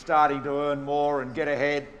you're starting to earn more and get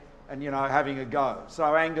ahead and, you know, having a go.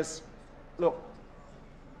 So Angus, look,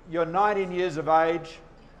 you're 19 years of age,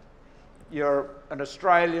 you're an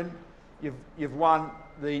Australian, you've won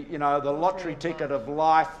the lottery ticket of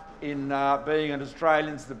life in being an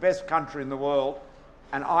Australian. It's the best country in the world,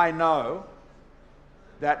 and I know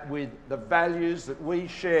that with the values that we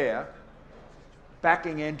share,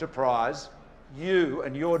 backing enterprise, you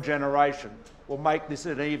and your generation will make this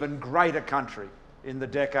an even greater country in the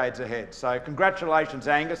decades ahead. So congratulations,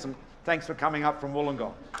 Angus, and thanks for coming up from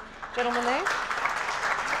Wollongong. Gentleman there.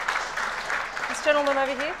 This gentleman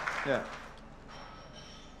over here. Yeah.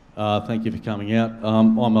 Thank you for coming out.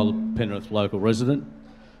 I'm a Penrith local resident.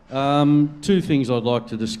 Two things I'd like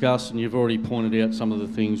to discuss, and you've already pointed out some of the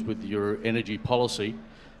things with your energy policy,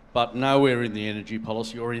 but nowhere in the energy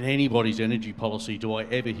policy or in anybody's energy policy do I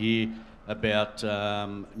ever hear about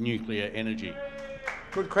nuclear energy.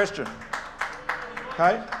 Good question.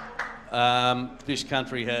 Okay. This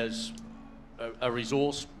country has a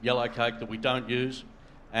resource, yellowcake, that we don't use,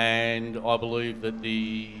 and I believe that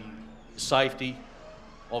the safety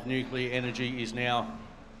of nuclear energy is now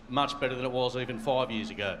much better than it was even 5 years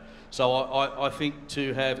ago. So I think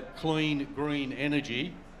to have clean green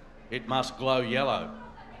energy, it must glow yellow.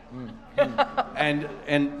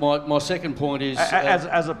 And my second point is...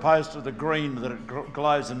 as opposed to the green that it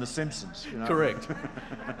glows in The Simpsons. You know? Correct.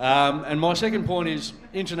 And my second point is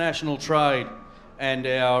international trade and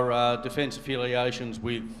our defence affiliations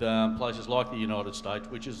with places like the United States,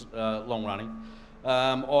 which is long running.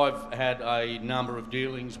 I've had a number of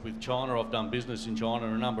dealings with China. I've done business in China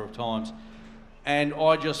a number of times. And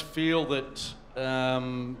I just feel that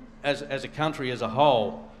as a country as a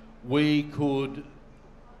whole, we could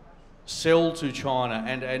sell to China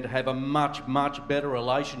and have a much, much better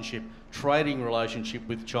relationship, trading relationship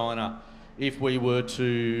with China, if we were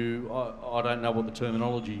to, I don't know what the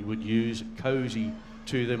terminology you would use, cozy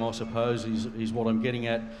to them, I suppose, is what I'm getting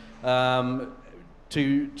at.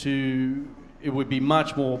 It would be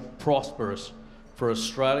much more prosperous for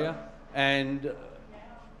Australia and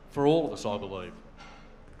for all of us, I believe.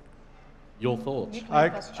 Your thoughts?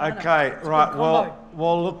 Okay, right.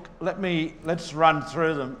 Well, look. Let's run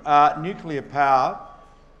through them. Nuclear power.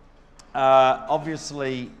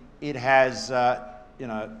 Obviously, it has. The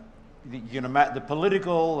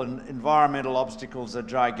political and environmental obstacles are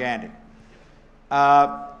gigantic.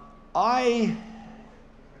 My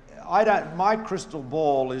crystal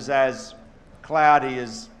ball is as cloudy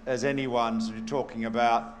as anyone's. You're talking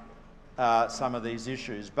about some of these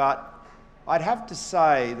issues, but I'd have to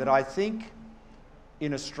say that I think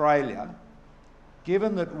in Australia,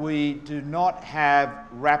 given that we do not have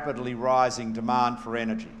rapidly rising demand for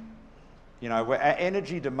energy, where our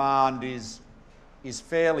energy demand is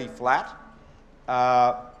fairly flat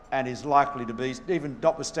and is likely to be, even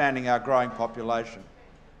notwithstanding our growing population,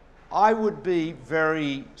 I would be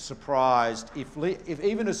very surprised if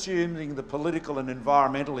even assuming the political and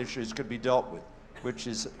environmental issues could be dealt with, which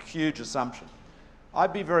is a huge assumption,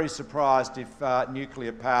 I'd be very surprised if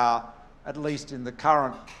nuclear power, at least in the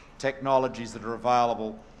current technologies that are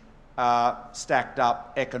available, stacked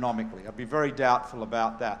up economically. I'd be very doubtful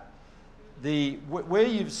about that. Where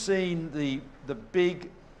you've seen the big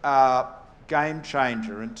game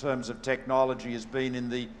changer in terms of technology has been in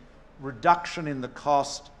the reduction in the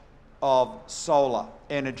cost of solar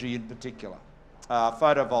energy in particular.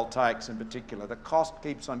 photovoltaics in particular. The cost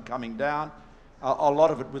keeps on coming down. A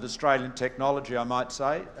lot of it with Australian technology, I might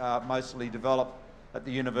say, mostly developed at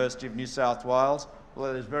the University of New South Wales.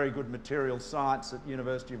 Although there's very good material science at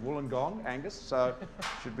University of Wollongong, Angus, so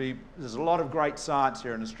there's a lot of great science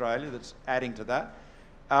here in Australia that's adding to that.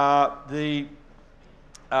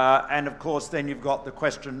 And of course then you've got the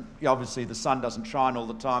question, obviously the sun doesn't shine all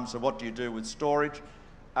the time, so what do you do with storage?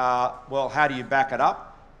 Well, how do you back it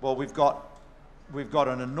up? Well, we've got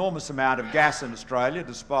an enormous amount of gas in Australia,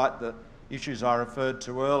 despite the issues I referred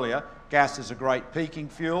to earlier. Gas is a great peaking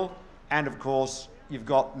fuel, and of course you've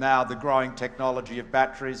got now the growing technology of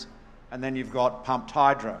batteries, and then you've got pumped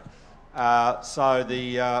hydro.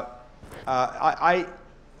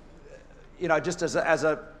 Just as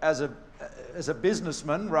a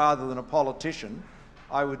businessman rather than a politician,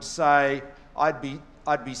 I would say I'd be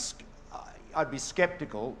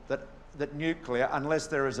sceptical that nuclear, unless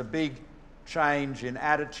there is a big change in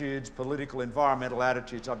attitudes, political, environmental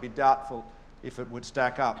attitudes, I'd be doubtful if it would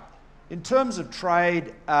stack up. In terms of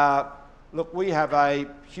trade, look, we have a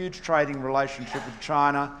huge trading relationship with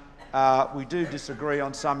China. We do disagree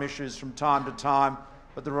on some issues from time to time,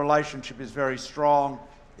 but the relationship is very strong.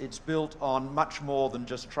 It's built on much more than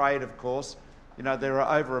just trade, of course. You know, there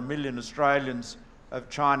are over 1 million Australians of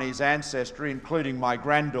Chinese ancestry, including my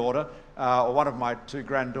granddaughter, or one of my 2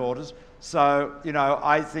 granddaughters. So, you know,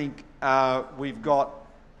 I think we've got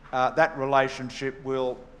that relationship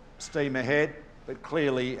will steam ahead, but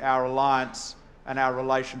clearly our alliance and our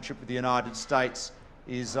relationship with the United States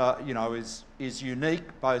is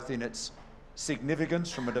unique, both in its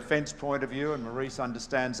significance from a defence point of view, and Maurice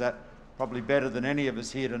understands that probably better than any of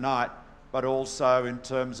us here tonight, but also in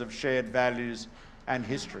terms of shared values and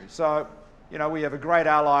history. So, you know, we have a great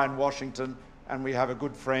ally in Washington, and we have a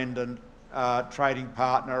good friend and trading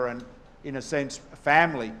partner, and in a sense, a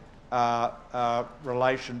family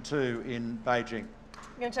relation too in Beijing.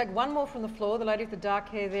 I'm going to take one more from the floor, the lady with the dark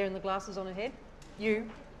hair there and the glasses on her head. You.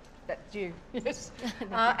 That's you, yes.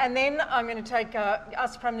 And then I'm going to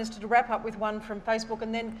ask the Prime Minister to wrap up with one from Facebook,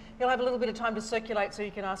 and then he'll have a little bit of time to circulate so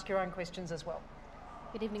you can ask your own questions as well.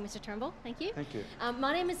 Good evening, Mr. Turnbull. Thank you. Thank you.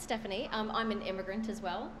 My name is Stephanie. I'm an immigrant as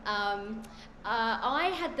well.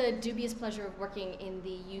 I had the dubious pleasure of working in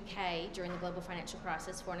the UK during the global financial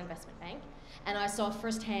crisis for an investment bank, and I saw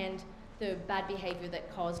firsthand the bad behaviour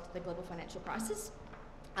that caused the global financial crisis.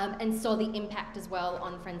 And saw the impact as well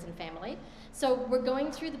on friends and family. So we're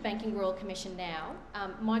going through the Banking Royal Commission now.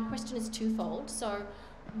 My question is twofold. So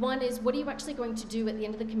one is, what are you actually going to do at the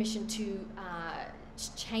end of the commission to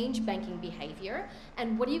change banking behaviour?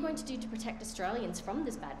 And what are you going to do to protect Australians from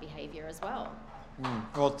this bad behaviour as well?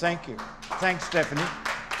 Well, thank you. Thanks, Stephanie.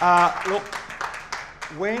 Look,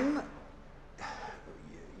 when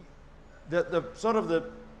the sort of the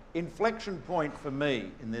inflection point for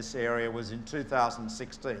me in this area was in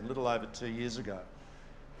 2016, a little over 2 years ago,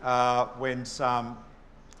 when some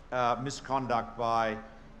misconduct by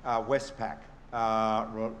Westpac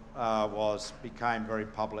became very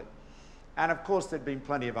public. And of course there'd been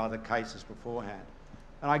plenty of other cases beforehand.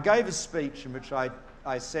 And I gave a speech in which I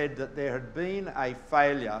said that there had been a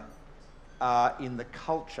failure in the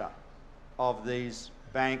culture of these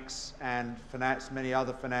banks and many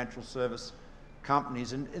other financial service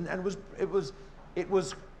companies, and it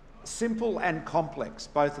was simple and complex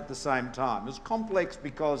both at the same time. It was complex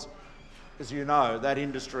because, as you know, that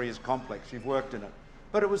industry is complex. You've worked in it.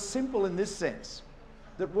 But it was simple in this sense,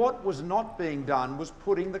 that what was not being done was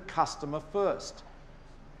putting the customer first.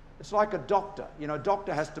 It's like a doctor. You know, a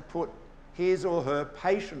doctor has to put his or her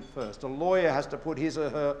patient first. A lawyer has to put his or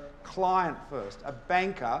her client first. A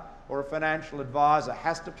banker or a financial advisor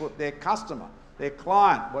has to put their customer, their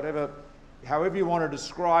client, however you want to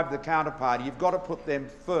describe the counterparty, you've got to put them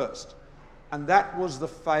first. And that was the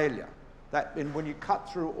failure. And when you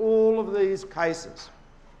cut through all of these cases,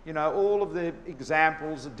 you know, all of the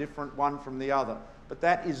examples are different one from the other, but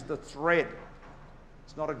that is the thread.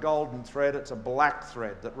 It's not a golden thread, it's a black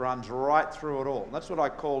thread that runs right through it all. And that's what I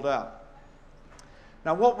called out.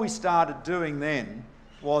 Now, what we started doing then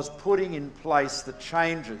was putting in place the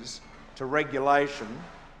changes to regulation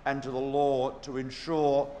and to the law to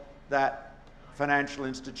ensure that financial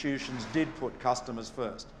institutions did put customers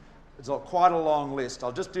first. It's quite a long list.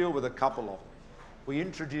 I'll just deal with a couple of them. We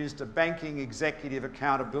introduced a banking executive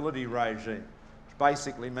accountability regime, which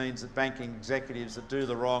basically means that banking executives that do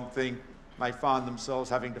the wrong thing may find themselves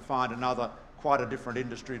having to find quite a different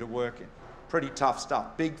industry to work in. Pretty tough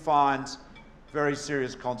stuff. Big fines, very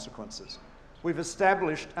serious consequences. We've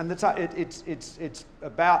established, and it's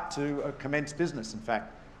about to commence business, in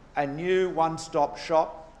fact, a new one-stop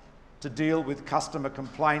shop to deal with customer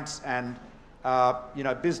complaints and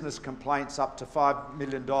business complaints up to $5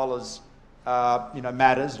 million,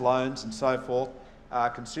 matters, loans and so forth,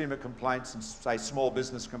 consumer complaints and, say, small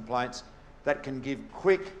business complaints that can give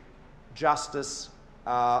quick justice,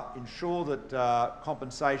 ensure that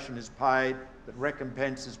compensation is paid, that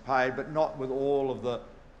recompense is paid, but not with all of the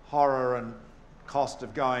horror and cost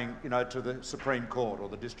of going, to the Supreme Court or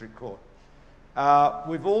the District Court.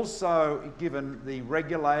 We've also given the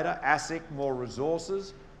regulator, ASIC, more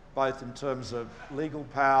resources, both in terms of legal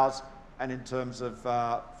powers and in terms of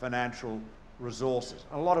financial resources,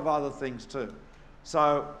 and a lot of other things too.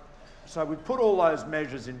 So we put all those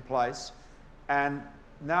measures in place, and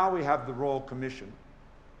now we have the Royal Commission.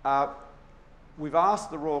 We've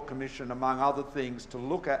asked the Royal Commission, among other things, to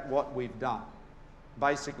look at what we've done,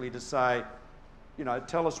 basically to say,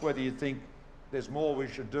 tell us whether you think there's more we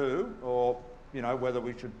should do, or whether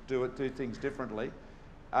we should do things differently,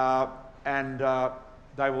 and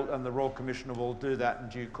the Royal Commission will do that in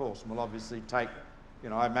due course, and we'll obviously take.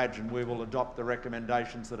 I imagine we will adopt the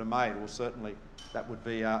recommendations that are made, or certainly that would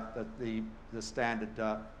be the standard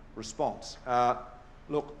response.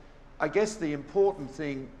 Look, I guess the important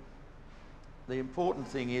thing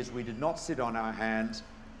is we did not sit on our hands.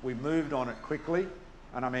 We moved on it quickly,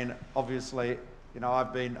 and I mean, obviously,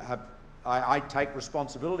 I take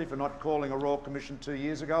responsibility for not calling a Royal Commission 2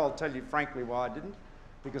 years ago. I'll tell you frankly why I didn't,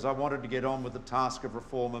 because I wanted to get on with the task of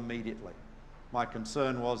reform immediately. My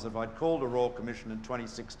concern was if I'd called a Royal Commission in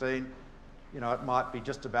 2016, it might be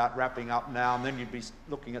just about wrapping up now, and then you'd be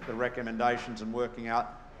looking at the recommendations and working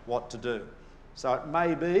out what to do. So it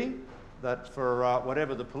may be that for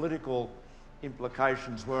whatever the political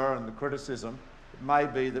implications were and the criticism, it may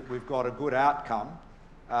be that we've got a good outcome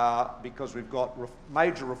because we've got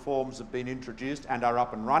major reforms have been introduced and are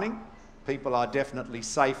up and running. People are definitely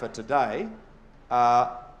safer today,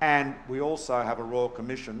 and we also have a Royal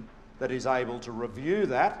Commission that is able to review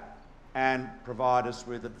that and provide us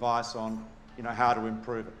with advice on, how to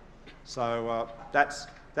improve it. So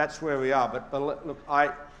that's where we are. But look,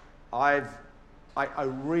 I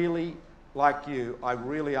really, like you, I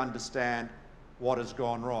really understand what has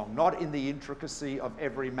gone wrong. Not in the intricacy of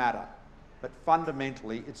every matter, but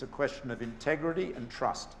fundamentally, it's a question of integrity and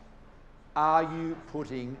trust. Are you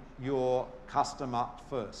putting your customer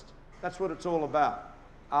first? That's what it's all about.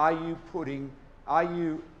 Are you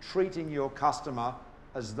treating your customer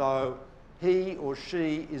as though he or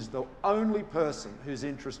she is the only person whose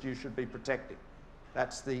interest you should be protecting?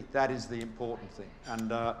 That is the important thing.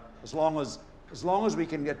 And as long as we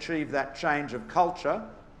can achieve that change of culture,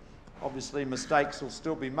 obviously mistakes will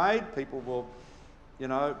still be made. People will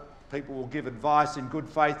give advice in good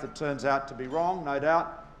faith that turns out to be wrong, no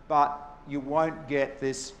doubt. But you won't get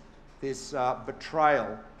this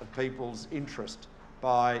betrayal of people's interest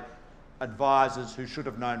by advisors who should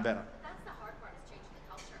have known better. That's the hard part, is changing the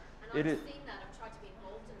culture. And I've seen that, I've tried to be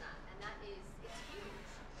involved in that, and that is, it's huge.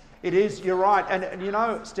 It is, you're right.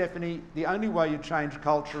 And Stephanie, the only way you change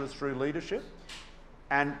culture is through leadership.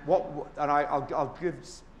 And I'll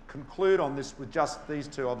conclude on this with just these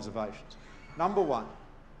two observations. Number one,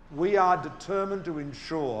 we are determined to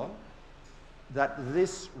ensure that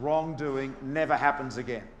this wrongdoing never happens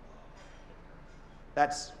again.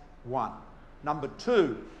 That's one. Number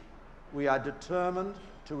two, we are determined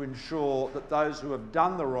to ensure that those who have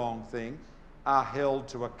done the wrong thing are held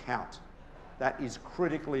to account. That is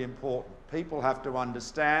critically important. People have to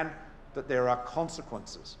understand that there are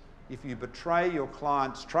consequences. If you betray your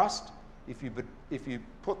client's trust, if you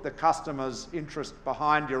put the customer's interest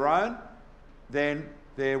behind your own, then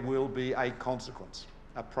there will be a consequence,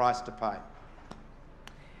 a price to pay.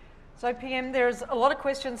 So PM, there's a lot of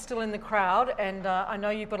questions still in the crowd, and I know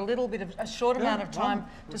you've got a short amount of time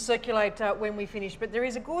to circulate when we finish, but there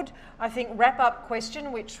is a good, I think, wrap-up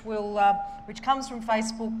question which comes from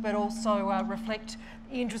Facebook, but also reflect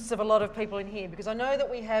the interests of a lot of people in here, because I know that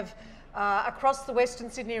we have across the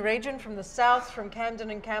Western Sydney region, from the south, from Camden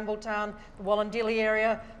and Campbelltown, the Wallandilly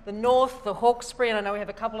area, the north, the Hawkesbury, and I know we have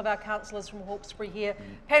a couple of our councillors from Hawkesbury here.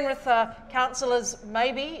 Penrith councillors,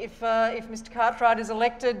 maybe, if Mr Cartwright is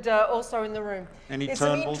elected, also in the room. Any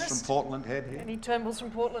Turnbulls from Portland Head here? Any Turnbulls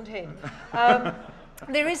from Portland Head.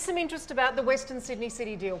 There is some interest about the Western Sydney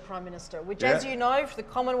City deal, Prime Minister, which, as you know, for the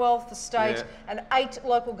Commonwealth, the state, and 8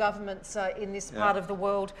 local governments in this part of the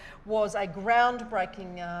world, was a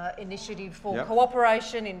groundbreaking initiative for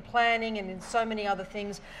cooperation in planning and in so many other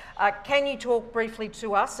things. Can you talk briefly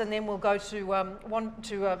to us, and then we'll go to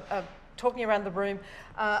talking around the room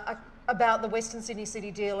about the Western Sydney City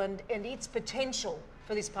deal and its potential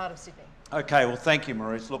for this part of Sydney? Okay, well, thank you,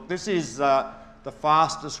 Maurice. Look, this is the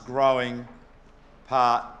fastest growing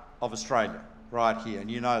part of Australia. right here, and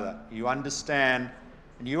you know that. You understand,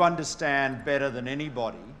 and you understand better than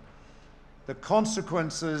anybody, the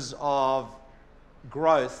consequences of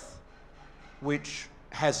growth which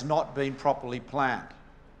has not been properly planned,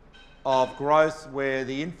 of growth where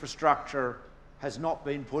the infrastructure has not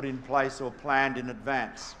been put in place or planned in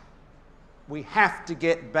advance. We have to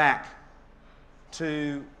get back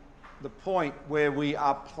to the point where we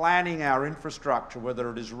are planning our infrastructure, whether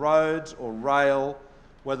it is roads or rail,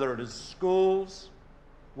 whether it is schools,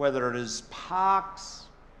 whether it is parks,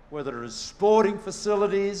 whether it is sporting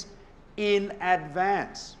facilities, in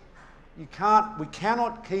advance. We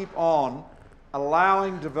cannot keep on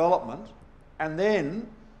allowing development and then,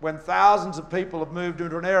 when thousands of people have moved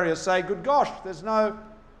into an area, say, good gosh, there's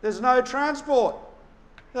no transport.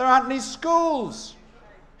 There aren't any schools.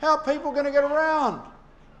 How are people going to get around?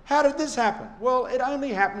 How did this happen? Well, it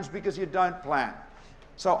only happens because you don't plan.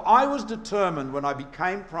 So I was determined when I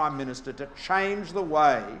became Prime Minister to change the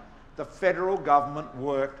way the federal government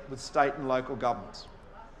worked with state and local governments.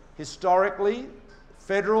 Historically,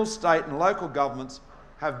 federal, state and local governments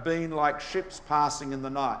have been like ships passing in the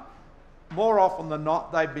night. More often than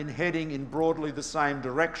not, they've been heading in broadly the same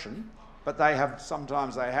direction, but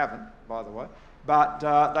sometimes they haven't, by the way, but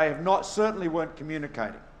they have not, certainly weren't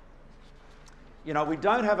communicating. You know, we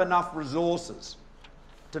don't have enough resources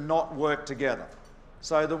to not work together.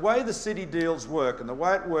 So the way the city deals work, and the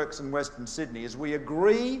way it works in Western Sydney, is we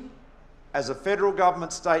agree as a federal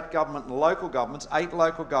government, state government and local governments, 8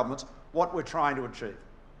 local governments, what we're trying to achieve.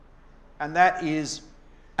 And that is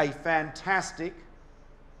a fantastic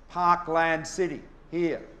parkland city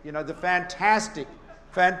here. You know, the fantastic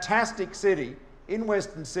city in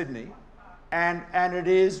Western Sydney, and it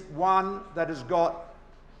is one that has got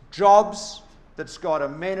jobs, that's got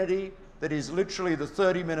amenity, that is literally the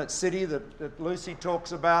 30-minute city that Lucy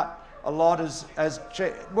talks about a lot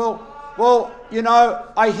well, you know,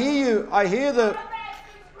 I hear the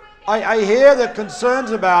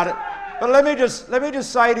concerns about it, but let me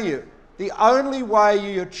just say to you, the only way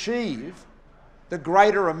you achieve the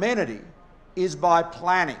greater amenity is by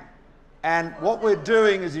planning. And what we're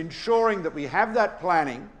doing is ensuring that we have that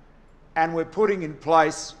planning and we're putting in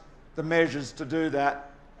place the measures to do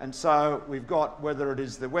that. And so we've got, whether it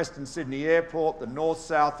is the Western Sydney Airport, the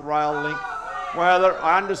North-South Rail Link, whether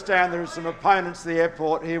I understand there are some opponents to the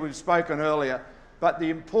airport here, we've spoken earlier, but the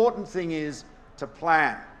important thing is to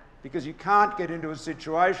plan, because you can't get into a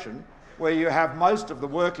situation where you have most of the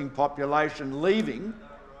working population leaving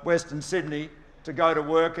Western Sydney to go to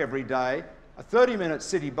work every day. A 30-minute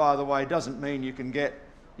city, by the way, doesn't mean you can get,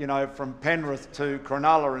 you know, from Penrith to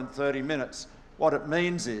Cronulla in 30 minutes. What it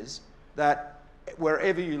means is that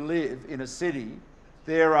wherever you live in a city,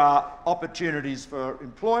 there are opportunities for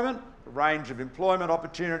employment, a range of employment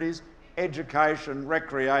opportunities, education,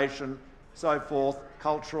 recreation, so forth,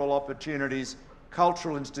 cultural opportunities,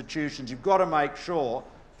 cultural institutions. You've got to make sure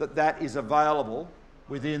that that is available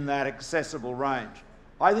within that accessible range.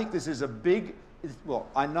 I think this is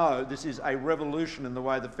I know this is a revolution in the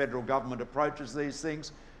way the federal government approaches these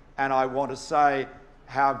things, and I want to say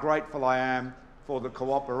how grateful I am for the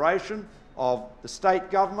cooperation of the state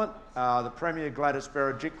government, the Premier Gladys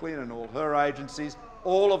Berejiklian and all her agencies,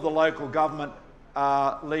 all of the local government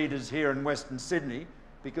leaders here in Western Sydney,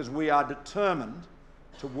 because we are determined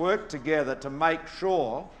to work together to make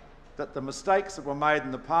sure that the mistakes that were made in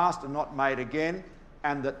the past are not made again,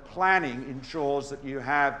 and that planning ensures that you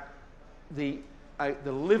have the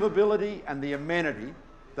livability and the amenity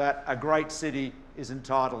that a great city is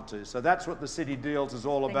entitled to. So that's what the City Deals is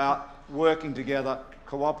all about, working together,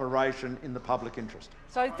 cooperation in the public interest.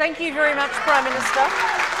 So thank you very much, Prime Minister.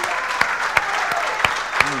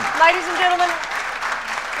 Ladies and gentlemen,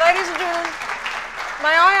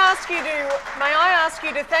 may I ask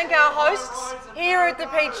you to thank our hosts here at the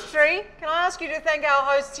Peachtree. Can I ask you to thank our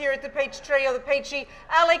hosts here at the Peachtree, or the Peachy,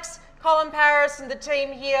 Alex, Colin Paris and the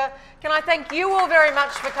team here. Can I thank you all very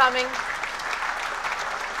much for coming?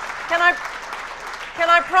 Can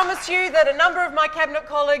I promise you that a number of my Cabinet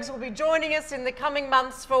colleagues will be joining us in the coming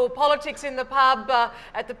months for Politics in the Pub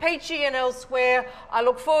at the Peachy and elsewhere. I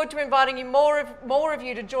look forward to inviting you, more of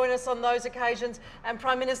you, to join us on those occasions. And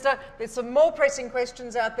Prime Minister, there's some more pressing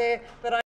questions out there that